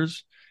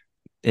investors,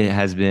 it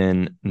has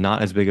been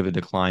not as big of a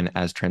decline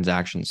as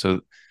transactions. So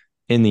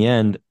in the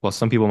end, while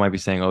some people might be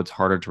saying, oh, it's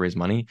harder to raise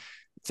money,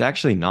 it's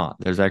actually not.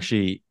 There's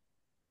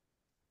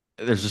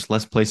just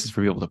less places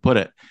for people to put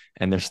it.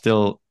 And there's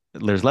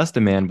less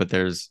demand, but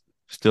there's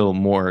still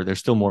more of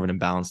an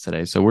imbalance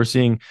today. So we're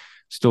seeing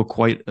still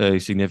quite a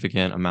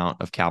significant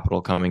amount of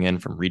capital coming in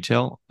from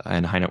retail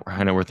and high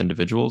net worth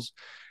individuals.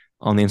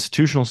 On the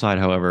institutional side,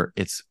 however,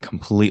 it's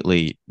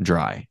completely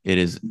dry. It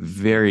is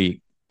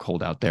very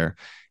cold out there.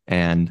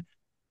 And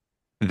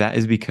that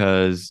is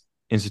because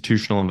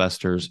institutional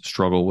investors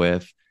struggle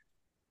with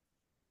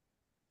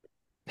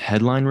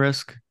headline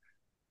risk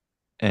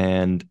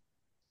and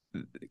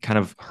kind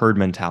of herd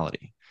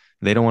mentality.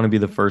 They don't want to be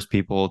the first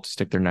people to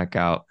stick their neck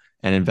out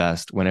and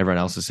invest when everyone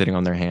else is sitting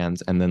on their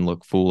hands and then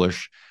look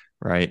foolish,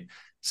 right?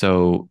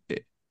 So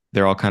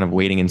they're all kind of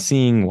waiting and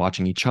seeing,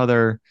 watching each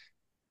other,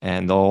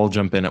 and they'll all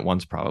jump in at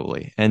once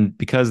probably. And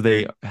because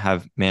they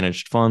have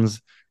managed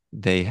funds,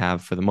 they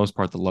have, for the most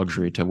part, the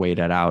luxury to wait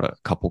it out a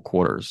couple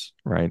quarters,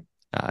 right?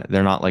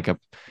 They're not like a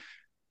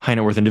high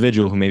net worth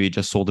individual who maybe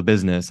just sold a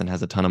business and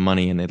has a ton of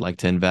money and they'd like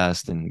to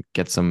invest and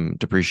get some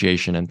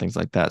depreciation and things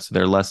like that. So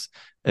they're less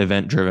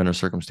event driven or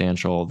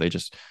circumstantial. They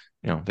just,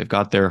 they've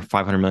got their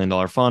 $500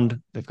 million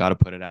fund. They've got to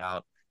put it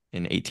out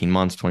in 18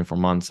 months, 24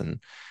 months. And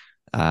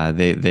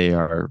they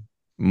are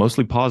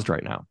mostly paused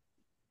right now.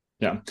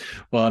 Yeah.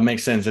 Well, it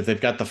makes sense if they've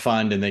got the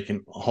fund and they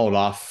can hold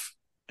off,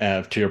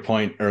 to your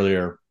point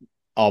earlier,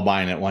 all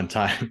buying at one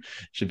time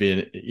should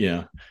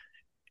be,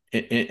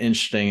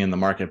 interesting in the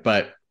market.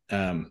 But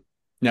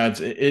no,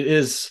 it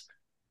is,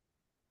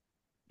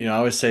 I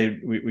always say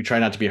we try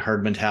not to be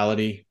herd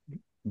mentality,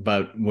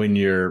 but when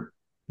you're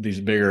these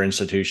bigger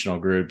institutional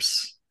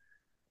groups,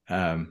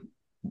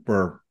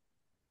 where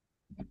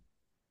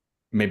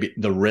maybe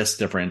the risk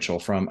differential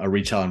from a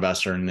retail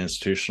investor and an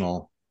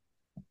institutional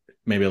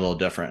maybe a little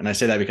different. And I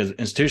say that because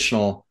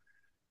institutional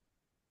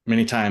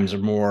many times are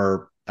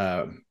more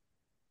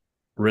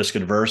risk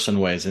adverse in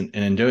ways. And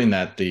in doing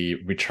that, the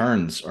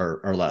returns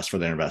are less for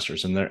their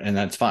investors, and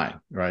that's fine,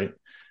 right?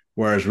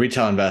 Whereas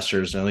retail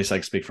investors, and at least I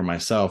can speak for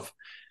myself,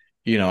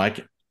 I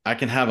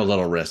can have a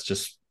little risk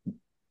just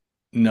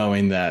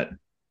knowing that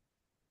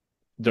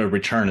the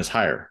return is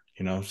higher,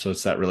 so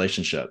it's that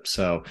relationship.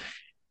 So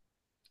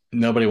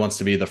nobody wants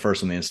to be the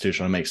first in the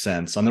institution. It makes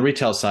sense. On the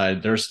retail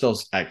side, there's still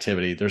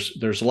activity.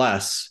 There's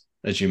less,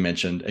 as you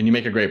mentioned, and you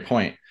make a great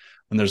point.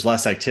 When there's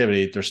less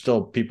activity, there's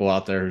still people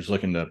out there who's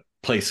looking to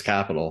place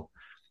capital.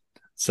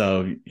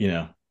 So,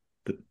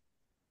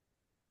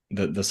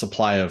 the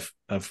supply of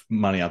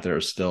money out there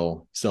is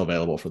still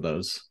available for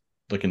those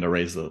looking to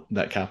raise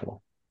that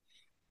capital.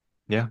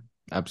 Yeah,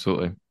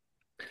 absolutely.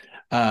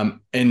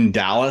 In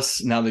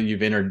Dallas, now that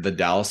you've entered the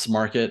Dallas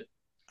market,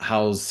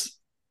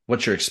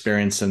 what's your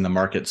experience in the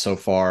market so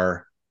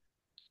far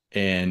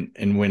and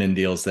winning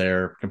deals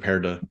there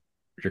compared to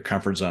your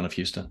comfort zone of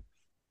Houston?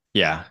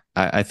 Yeah,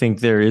 I think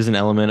there is an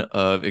element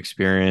of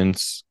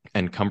experience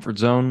and comfort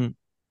zone,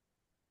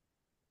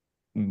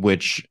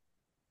 which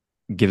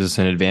gives us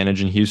an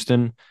advantage in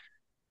Houston.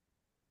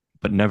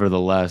 But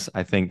nevertheless,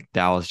 I think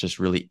Dallas just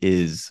really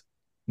is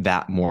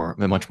much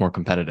more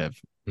competitive.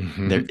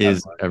 Mm-hmm. There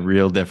is a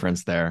real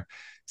difference there.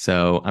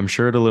 So I'm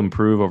sure it'll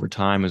improve over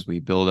time as we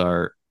build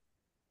our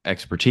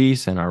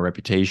expertise and our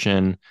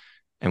reputation,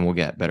 and we'll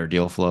get better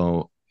deal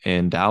flow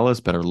in Dallas,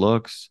 better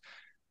looks.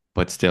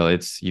 But still,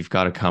 you've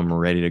got to come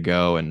ready to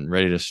go and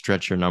ready to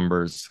stretch your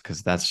numbers,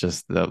 because that's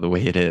just the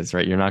way it is,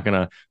 right? You're not going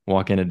to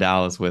walk into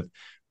Dallas with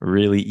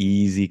really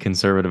easy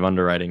conservative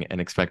underwriting and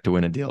expect to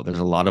win a deal. There's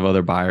a lot of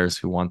other buyers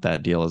who want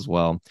that deal as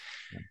well.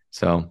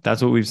 So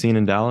that's what we've seen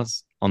in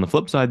Dallas. On the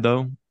flip side,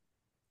 though,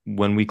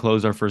 when we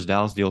closed our first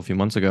Dallas deal a few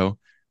months ago,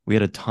 we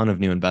had a ton of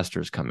new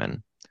investors come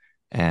in.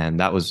 And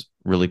that was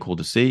really cool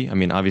to see. I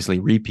mean, obviously,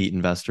 repeat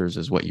investors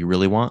is what you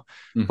really want,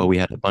 but we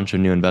had a bunch of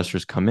new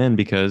investors come in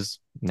because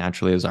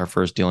naturally it was our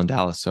first deal in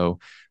Dallas. So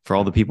for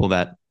all the people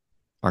that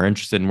are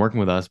interested in working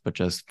with us, but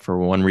just for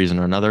one reason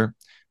or another,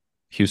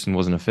 Houston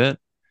wasn't a fit,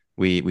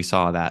 we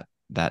saw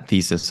that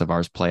thesis of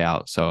ours play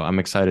out. So I'm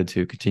excited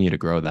to continue to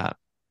grow that.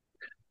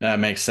 That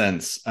makes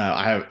sense.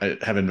 I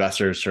have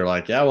investors who are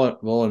like, yeah,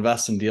 we'll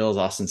invest in deals,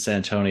 Austin, San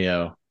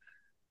Antonio.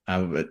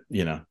 But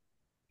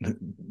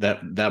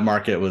that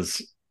market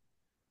was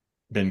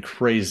been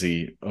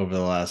crazy over the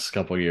last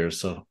couple of years.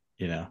 So,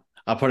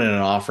 I put in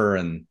an offer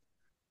and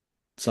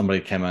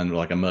somebody came in with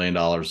like $1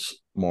 million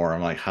more.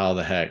 I'm like, how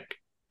the heck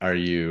are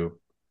you,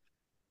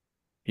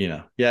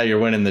 yeah, you're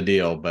winning the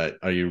deal, but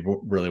are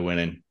you really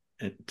winning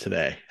it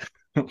today?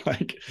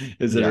 Like,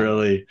 is it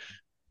really,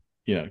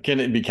 can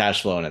it be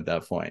cash flowing at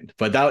that point?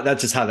 But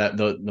that's just how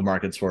the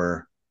markets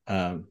were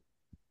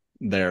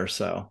there.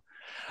 So,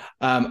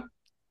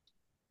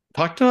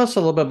 talk to us a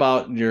little bit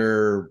about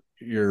your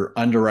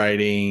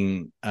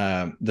underwriting,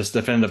 this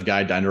definitive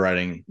guide to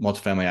underwriting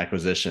multifamily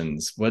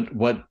acquisitions.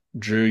 What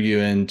drew you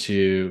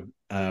into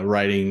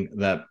writing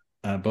that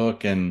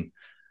book, and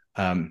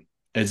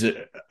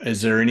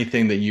is there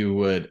anything that you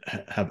would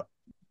have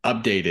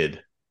updated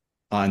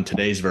on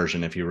today's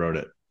version if you wrote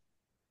it?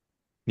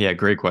 Yeah,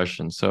 great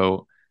question.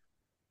 So,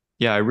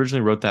 yeah, I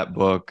originally wrote that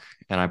book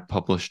and I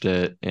published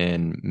it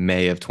in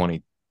May of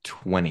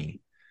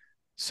 2020.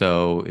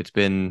 So it's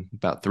been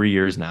about 3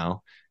 years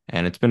now,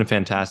 and it's been a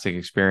fantastic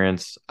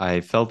experience.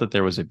 I felt that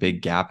there was a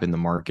big gap in the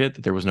market,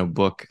 that there was no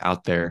book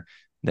out there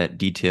that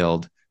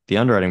detailed the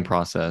underwriting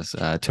process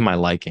to my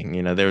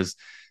liking.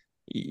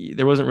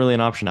 There wasn't really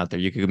an option out there.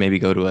 You could maybe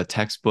go to a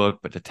textbook,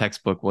 but the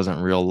textbook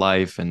wasn't real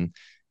life. And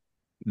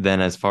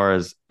then as far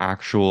as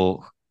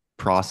actual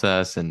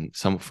process and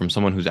from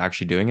someone who's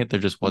actually doing it, there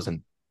just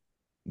wasn't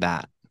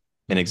that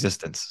in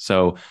existence.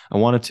 So I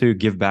wanted to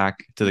give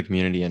back to the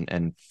community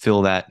and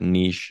fill that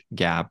niche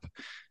gap.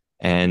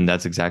 And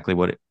that's exactly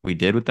what we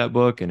did with that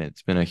book. And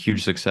it's been a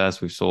huge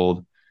success. We've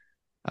sold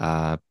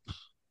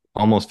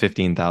almost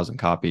 15,000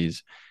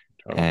 copies.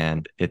 Oh.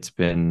 And it's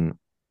been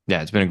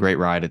a great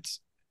ride.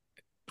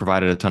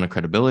 provided a ton of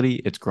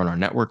credibility. It's grown our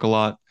network a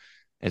lot.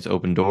 It's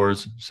opened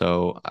doors.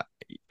 So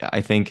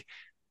I think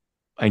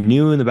I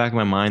knew in the back of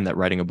my mind that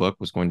writing a book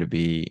was going to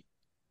be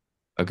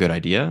a good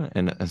idea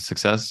and a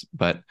success,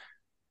 but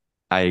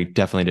I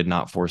definitely did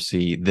not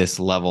foresee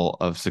this level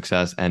of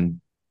success and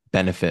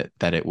benefit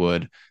that it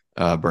would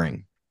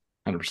bring.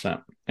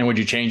 100%. And would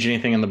you change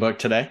anything in the book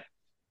today?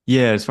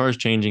 Yeah, as far as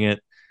changing it,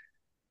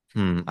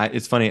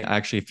 it's funny.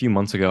 Actually, a few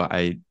months ago,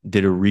 I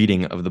did a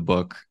reading of the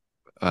book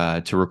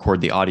to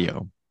record the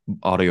audio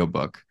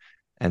book.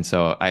 And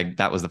so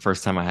that was the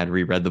first time I had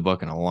reread the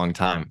book in a long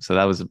time. So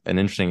that was an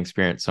interesting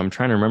experience. So I'm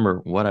trying to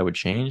remember what I would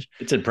change.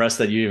 It's impressed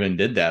that you even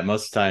did that.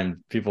 Most of the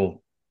time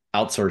people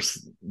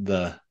outsource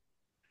the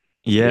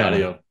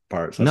audio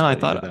part. So no, I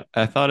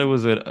thought it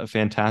was a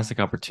fantastic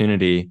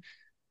opportunity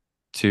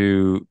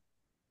to,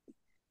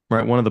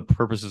 right. One of the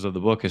purposes of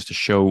the book is to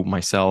show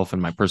myself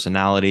and my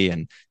personality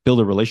and build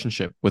a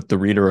relationship with the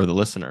reader or the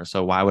listener.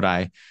 So why would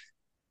I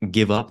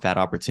give up that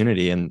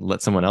opportunity and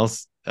let someone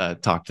else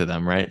talk to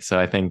them, right? So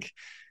I think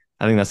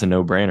that's a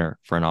no-brainer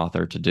for an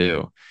author to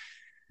do.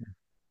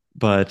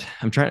 But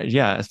I'm trying,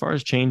 as far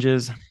as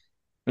changes,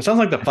 it sounds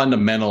like the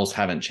fundamentals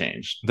haven't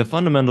changed. The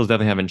fundamentals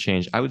definitely haven't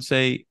changed.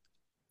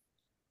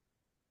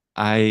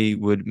 I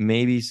would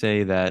maybe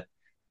say that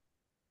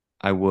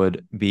I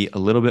would be a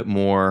little bit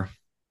more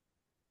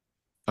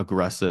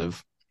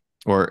aggressive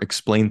or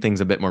explain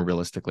things a bit more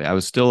realistically. I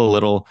was still a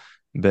little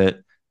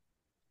bit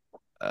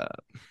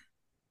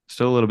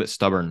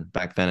stubborn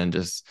back then, and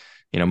just,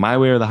 my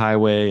way or the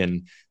highway,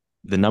 and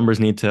the numbers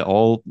need to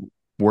all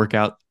work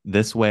out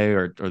this way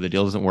or the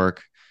deal doesn't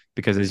work.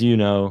 Because as you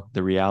know,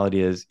 the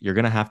reality is you're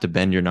going to have to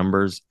bend your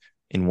numbers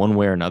in one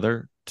way or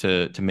another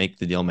to make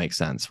the deal make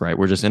sense, right?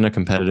 We're just in a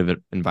competitive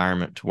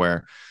environment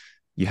where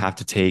you have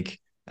to take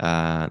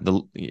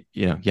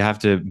you have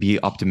to be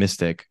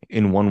optimistic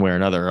in one way or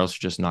another, or else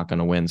you're just not going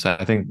to win. So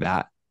I think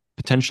that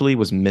potentially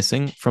was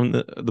missing from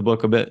the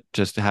book a bit,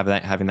 just to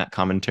having that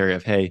commentary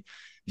of, hey,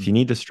 if you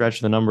need to stretch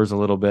the numbers a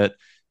little bit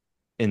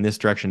in this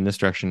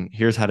direction,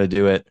 here's how to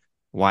do it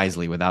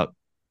wisely without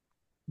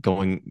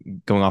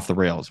going off the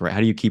rails, right? How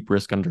do you keep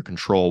risk under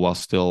control while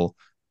still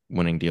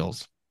winning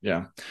deals?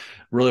 Yeah,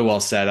 really well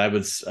said. I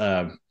was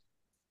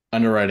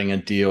underwriting a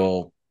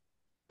deal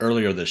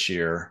earlier this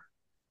year,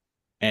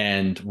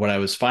 and what I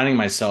was finding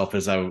myself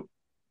is I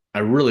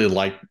really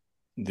liked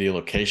the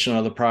location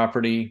of the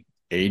property,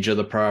 age of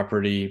the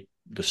property,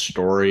 the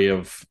story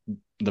of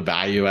the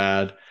value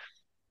add.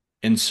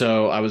 And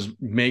so I was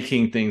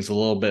making things a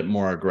little bit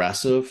more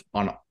aggressive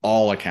on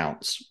all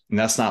accounts. And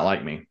that's not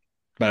like me,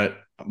 but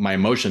my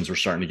emotions were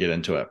starting to get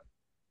into it.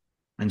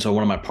 And so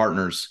one of my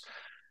partners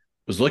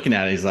was looking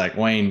at it. He's like,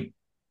 Wayne,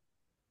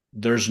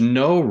 there's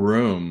no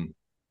room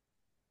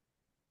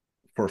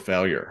for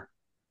failure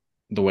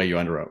the way you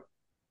underwrote.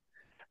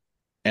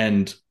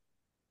 And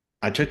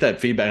I took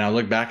that feedback and I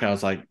looked back and I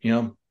was like,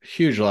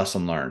 huge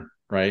lesson learned,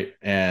 right?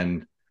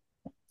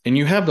 And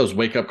you have those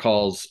wake up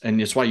calls,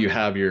 and it's why you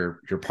have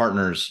your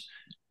partners,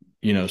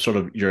 sort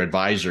of your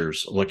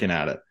advisors looking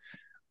at it.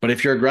 But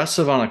if you're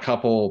aggressive on a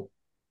couple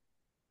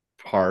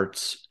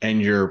parts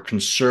and you're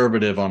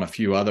conservative on a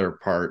few other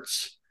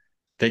parts,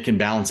 they can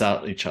balance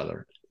out each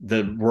other.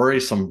 The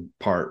worrisome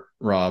part,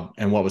 Rob,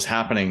 and what was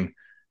happening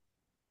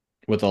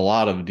with a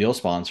lot of deal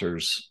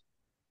sponsors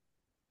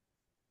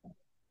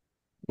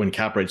when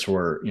cap rates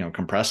were,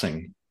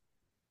 compressing,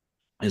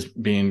 is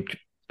being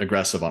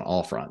aggressive on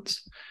all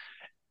fronts.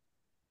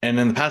 And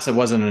in the past, it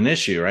wasn't an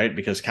issue, right?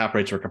 Because cap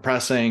rates were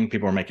compressing,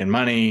 people were making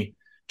money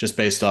just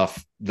based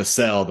off the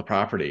sale of the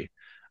property.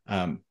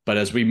 But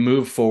as we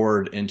move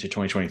forward into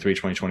 2023,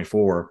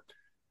 2024,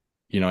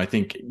 I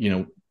think,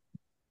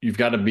 you've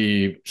got to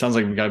be, sounds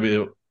like we've got to be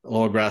a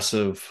little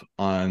aggressive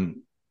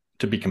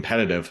to be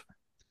competitive,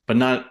 but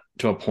not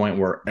to a point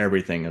where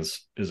everything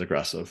is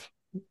aggressive.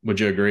 Would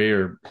you agree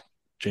or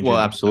change? Well,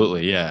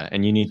 absolutely. Yeah.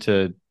 And you need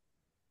to,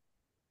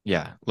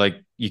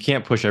 like, you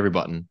can't push every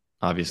button,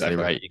 obviously,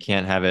 exactly. Right? You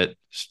can't have it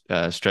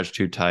stretched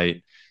too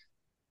tight.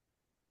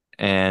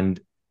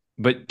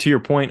 But to your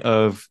point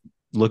of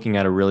looking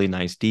at a really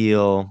nice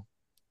deal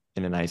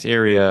in a nice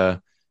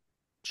area,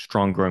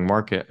 strong growing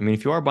market. I mean,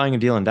 if you are buying a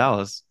deal in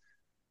Dallas,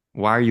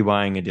 why are you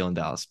buying a deal in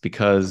Dallas?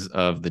 Because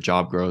of the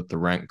job growth, the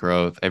rent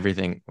growth,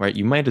 everything, right?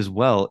 You might as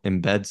well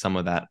embed some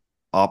of that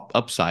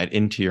upside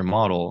into your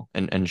model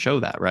and show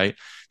that, right?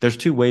 There's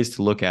two ways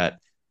to look at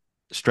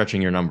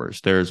stretching your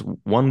numbers. There's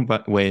one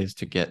way is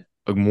to get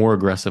more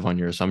aggressive on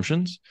your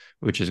assumptions,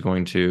 which is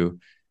going to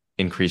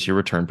increase your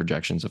return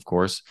projections, of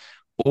course.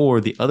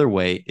 Or the other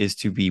way is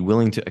to be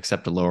willing to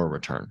accept a lower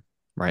return,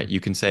 right? You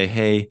can say,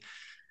 hey,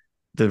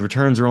 the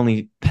returns are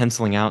only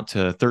penciling out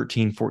to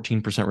 13,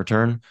 14%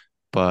 return,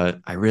 but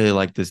I really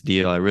like this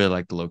deal. I really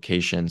like the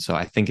location. So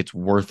I think it's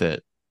worth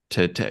it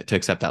to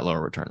accept that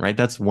lower return, right?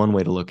 That's one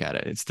way to look at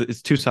it.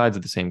 It's two sides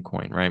of the same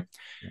coin, right?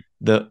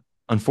 The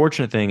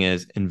unfortunate thing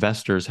is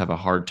investors have a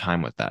hard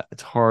time with that.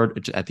 It's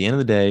hard. At the end of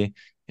the day,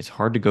 it's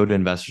hard to go to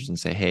investors and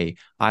say, hey,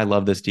 I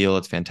love this deal.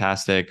 It's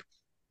fantastic.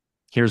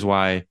 Here's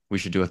why we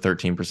should do a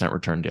 13%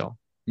 return deal.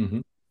 Mm-hmm.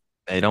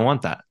 They don't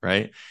want that,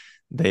 right?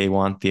 They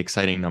want the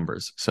exciting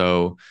numbers.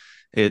 So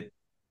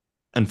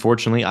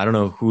unfortunately, I don't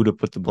know who to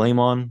put the blame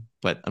on,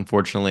 but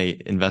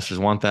unfortunately, investors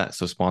want that.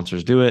 So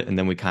sponsors do it. And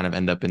then we kind of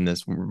end up in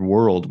this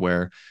world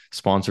where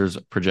sponsors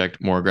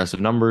project more aggressive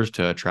numbers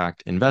to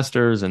attract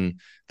investors, and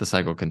the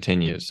cycle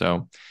continues.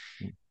 So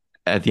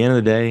at the end of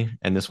the day,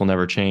 and this will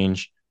never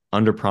change,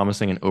 under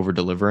promising and over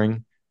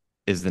delivering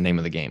is the name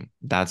of the game.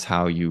 That's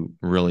how you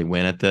really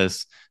win at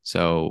this.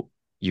 So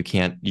you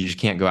just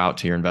can't go out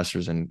to your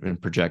investors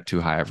and project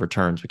too high of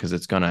returns, because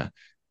it's going to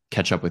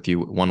catch up with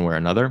you one way or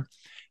another.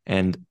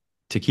 And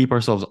to keep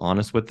ourselves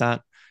honest with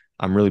that,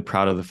 I'm really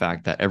proud of the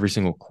fact that every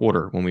single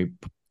quarter, when we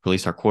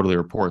release our quarterly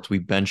reports, we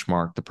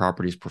benchmark the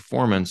property's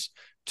performance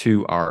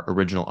to our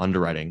original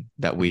underwriting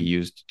that we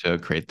used to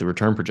create the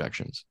return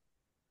projections.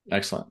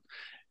 Excellent.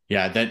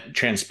 Yeah, that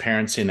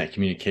transparency and that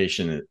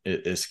communication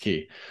is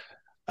key.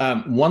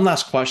 One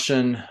last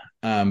question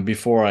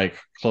before I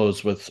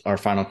close with our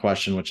final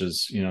question, which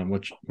is,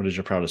 what is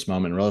your proudest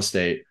moment in real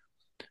estate?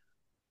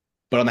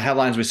 But on the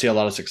headlines, we see a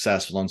lot of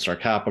success with Lone Star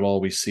Capital.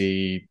 We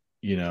see,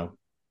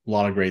 a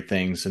lot of great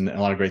things, and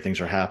a lot of great things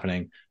are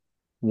happening.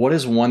 What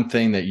is one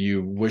thing that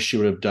you wish you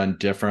would have done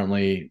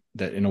differently,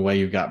 that in a way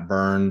you got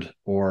burned,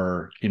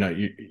 or, and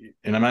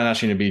I'm not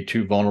asking you to be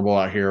too vulnerable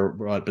out here,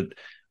 but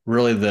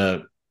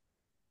really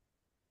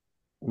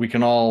we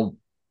can all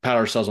pat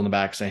ourselves on the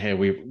back, say, hey,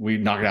 we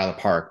knocked it out of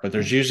the park, but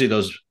there's usually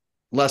those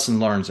lesson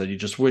learned that you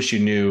just wish you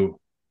knew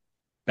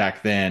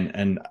back then.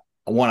 And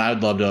one,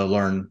 I'd love to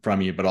learn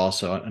from you, but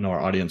also I know our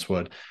audience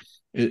would.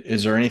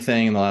 Is there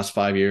anything in the last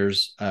 5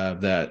 years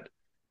that,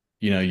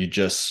 you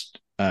just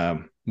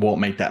won't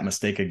make that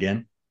mistake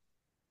again?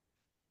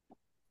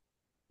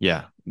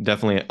 Yeah,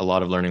 definitely a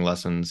lot of learning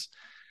lessons.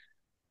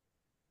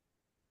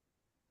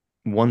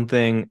 One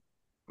thing,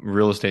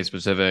 real estate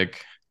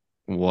specific,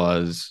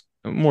 was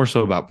more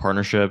so about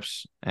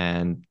partnerships.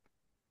 And,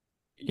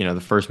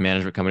 the first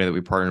management company that we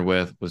partnered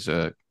with was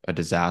a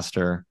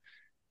disaster,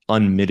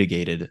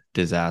 unmitigated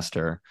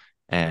disaster.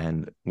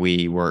 And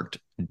we worked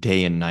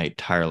day and night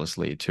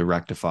tirelessly to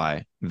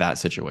rectify that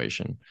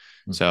situation.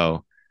 Mm-hmm.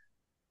 So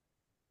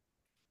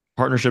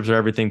partnerships are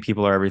everything,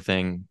 people are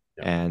everything.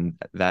 Yeah.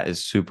 And that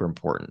is super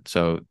important.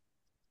 So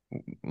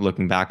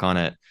looking back on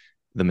it,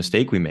 the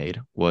mistake we made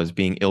was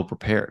being ill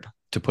prepared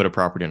to put a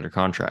property under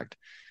contract.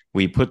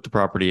 We put the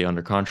property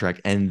under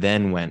contract and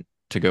then went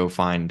to go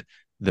find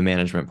the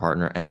management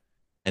partner,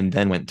 and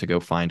then went to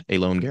go find a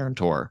loan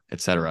guarantor, et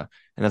cetera.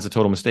 And that's a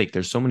total mistake.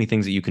 There's so many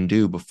things that you can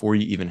do before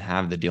you even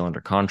have the deal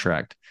under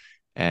contract.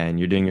 And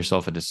you're doing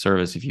yourself a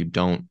disservice if you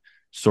don't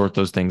sort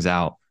those things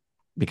out,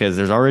 because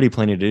there's already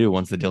plenty to do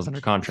once the deal's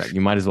under contract. You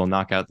might as well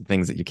knock out the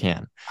things that you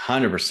can.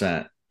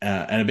 100%.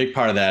 And a big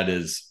part of that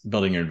is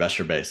building your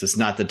investor base. It's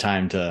not the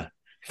time to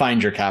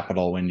find your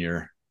capital when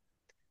you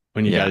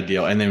got a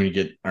deal, and then when you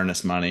get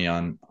earnest money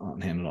on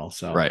hand and all.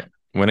 So right.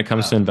 When it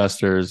comes to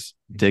investors,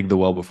 dig the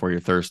well before you're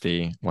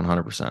thirsty.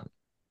 100%.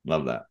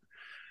 Love that.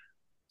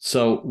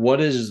 So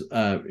what is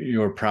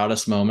your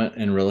proudest moment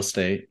in real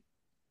estate?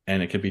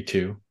 And it could be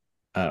two,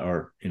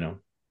 and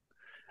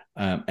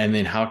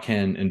then how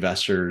can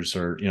investors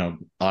or,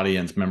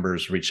 audience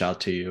members reach out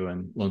to you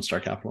and Lone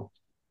Star Capital?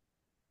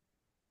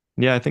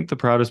 Yeah, I think the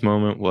proudest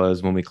moment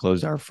was when we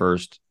closed our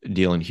first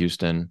deal in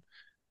Houston.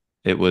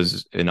 It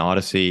was an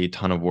odyssey,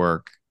 ton of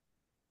work,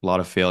 a lot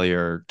of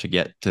failure to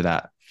get to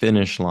that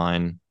finish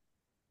line.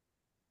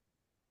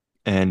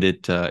 And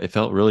it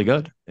felt really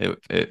good.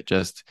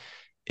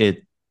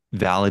 It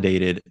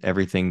validated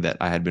everything that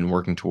I had been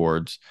working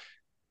towards,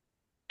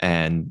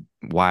 and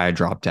why I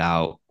dropped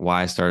out,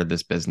 why I started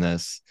this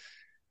business,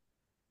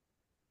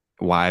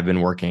 why I've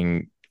been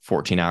working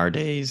 14-hour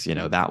days.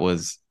 That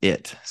was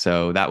it.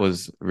 So that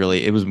was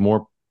really, I was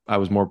more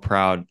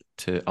proud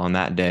on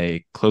that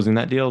day closing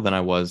that deal than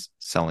I was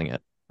selling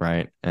it,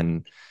 right?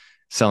 And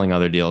selling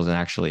other deals. And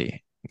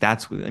actually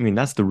that's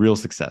the real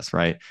success,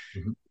 right?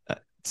 Mm-hmm.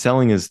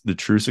 Selling is the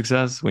true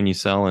success when you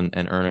sell and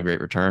earn a great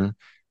return.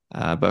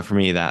 But for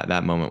me,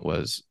 that moment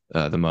was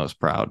the most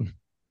proud.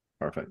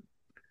 Perfect.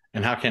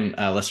 And how can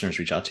listeners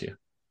reach out to you?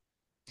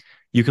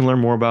 You can learn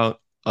more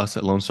about us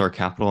at Lone Star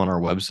Capital on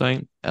our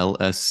website,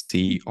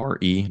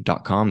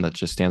 lscre.com. That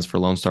just stands for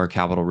Lone Star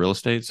Capital Real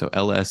Estate. So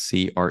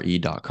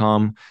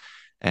lscre.com.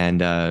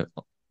 And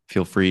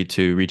feel free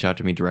to reach out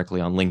to me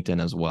directly on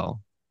LinkedIn as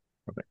well.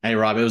 Perfect. Hey,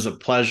 Rob, it was a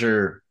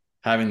pleasure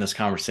having this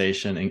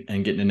conversation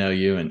and getting to know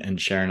you and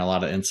sharing a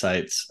lot of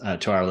insights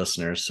to our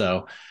listeners.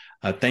 So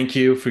thank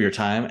you for your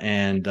time,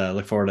 and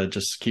look forward to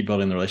just keep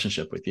building the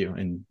relationship with you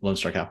in Lone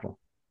Star Capital.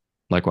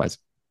 Likewise.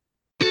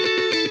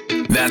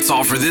 That's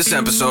all for this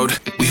episode.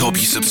 We hope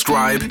you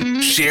subscribe,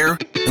 share,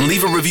 and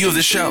leave a review of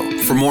the show.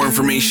 For more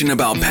information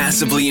about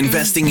passively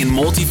investing in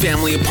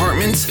multifamily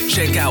apartments,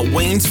 check out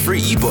Wayne's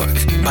free ebook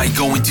by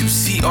going to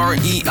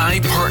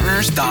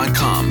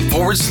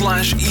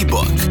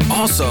CREIPartners.com/ebook.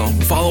 Also,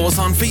 follow us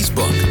on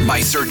Facebook by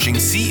searching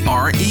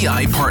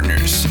CREI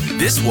Partners.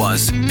 This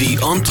was the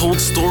Untold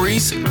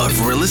Stories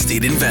of Real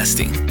Estate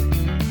Investing.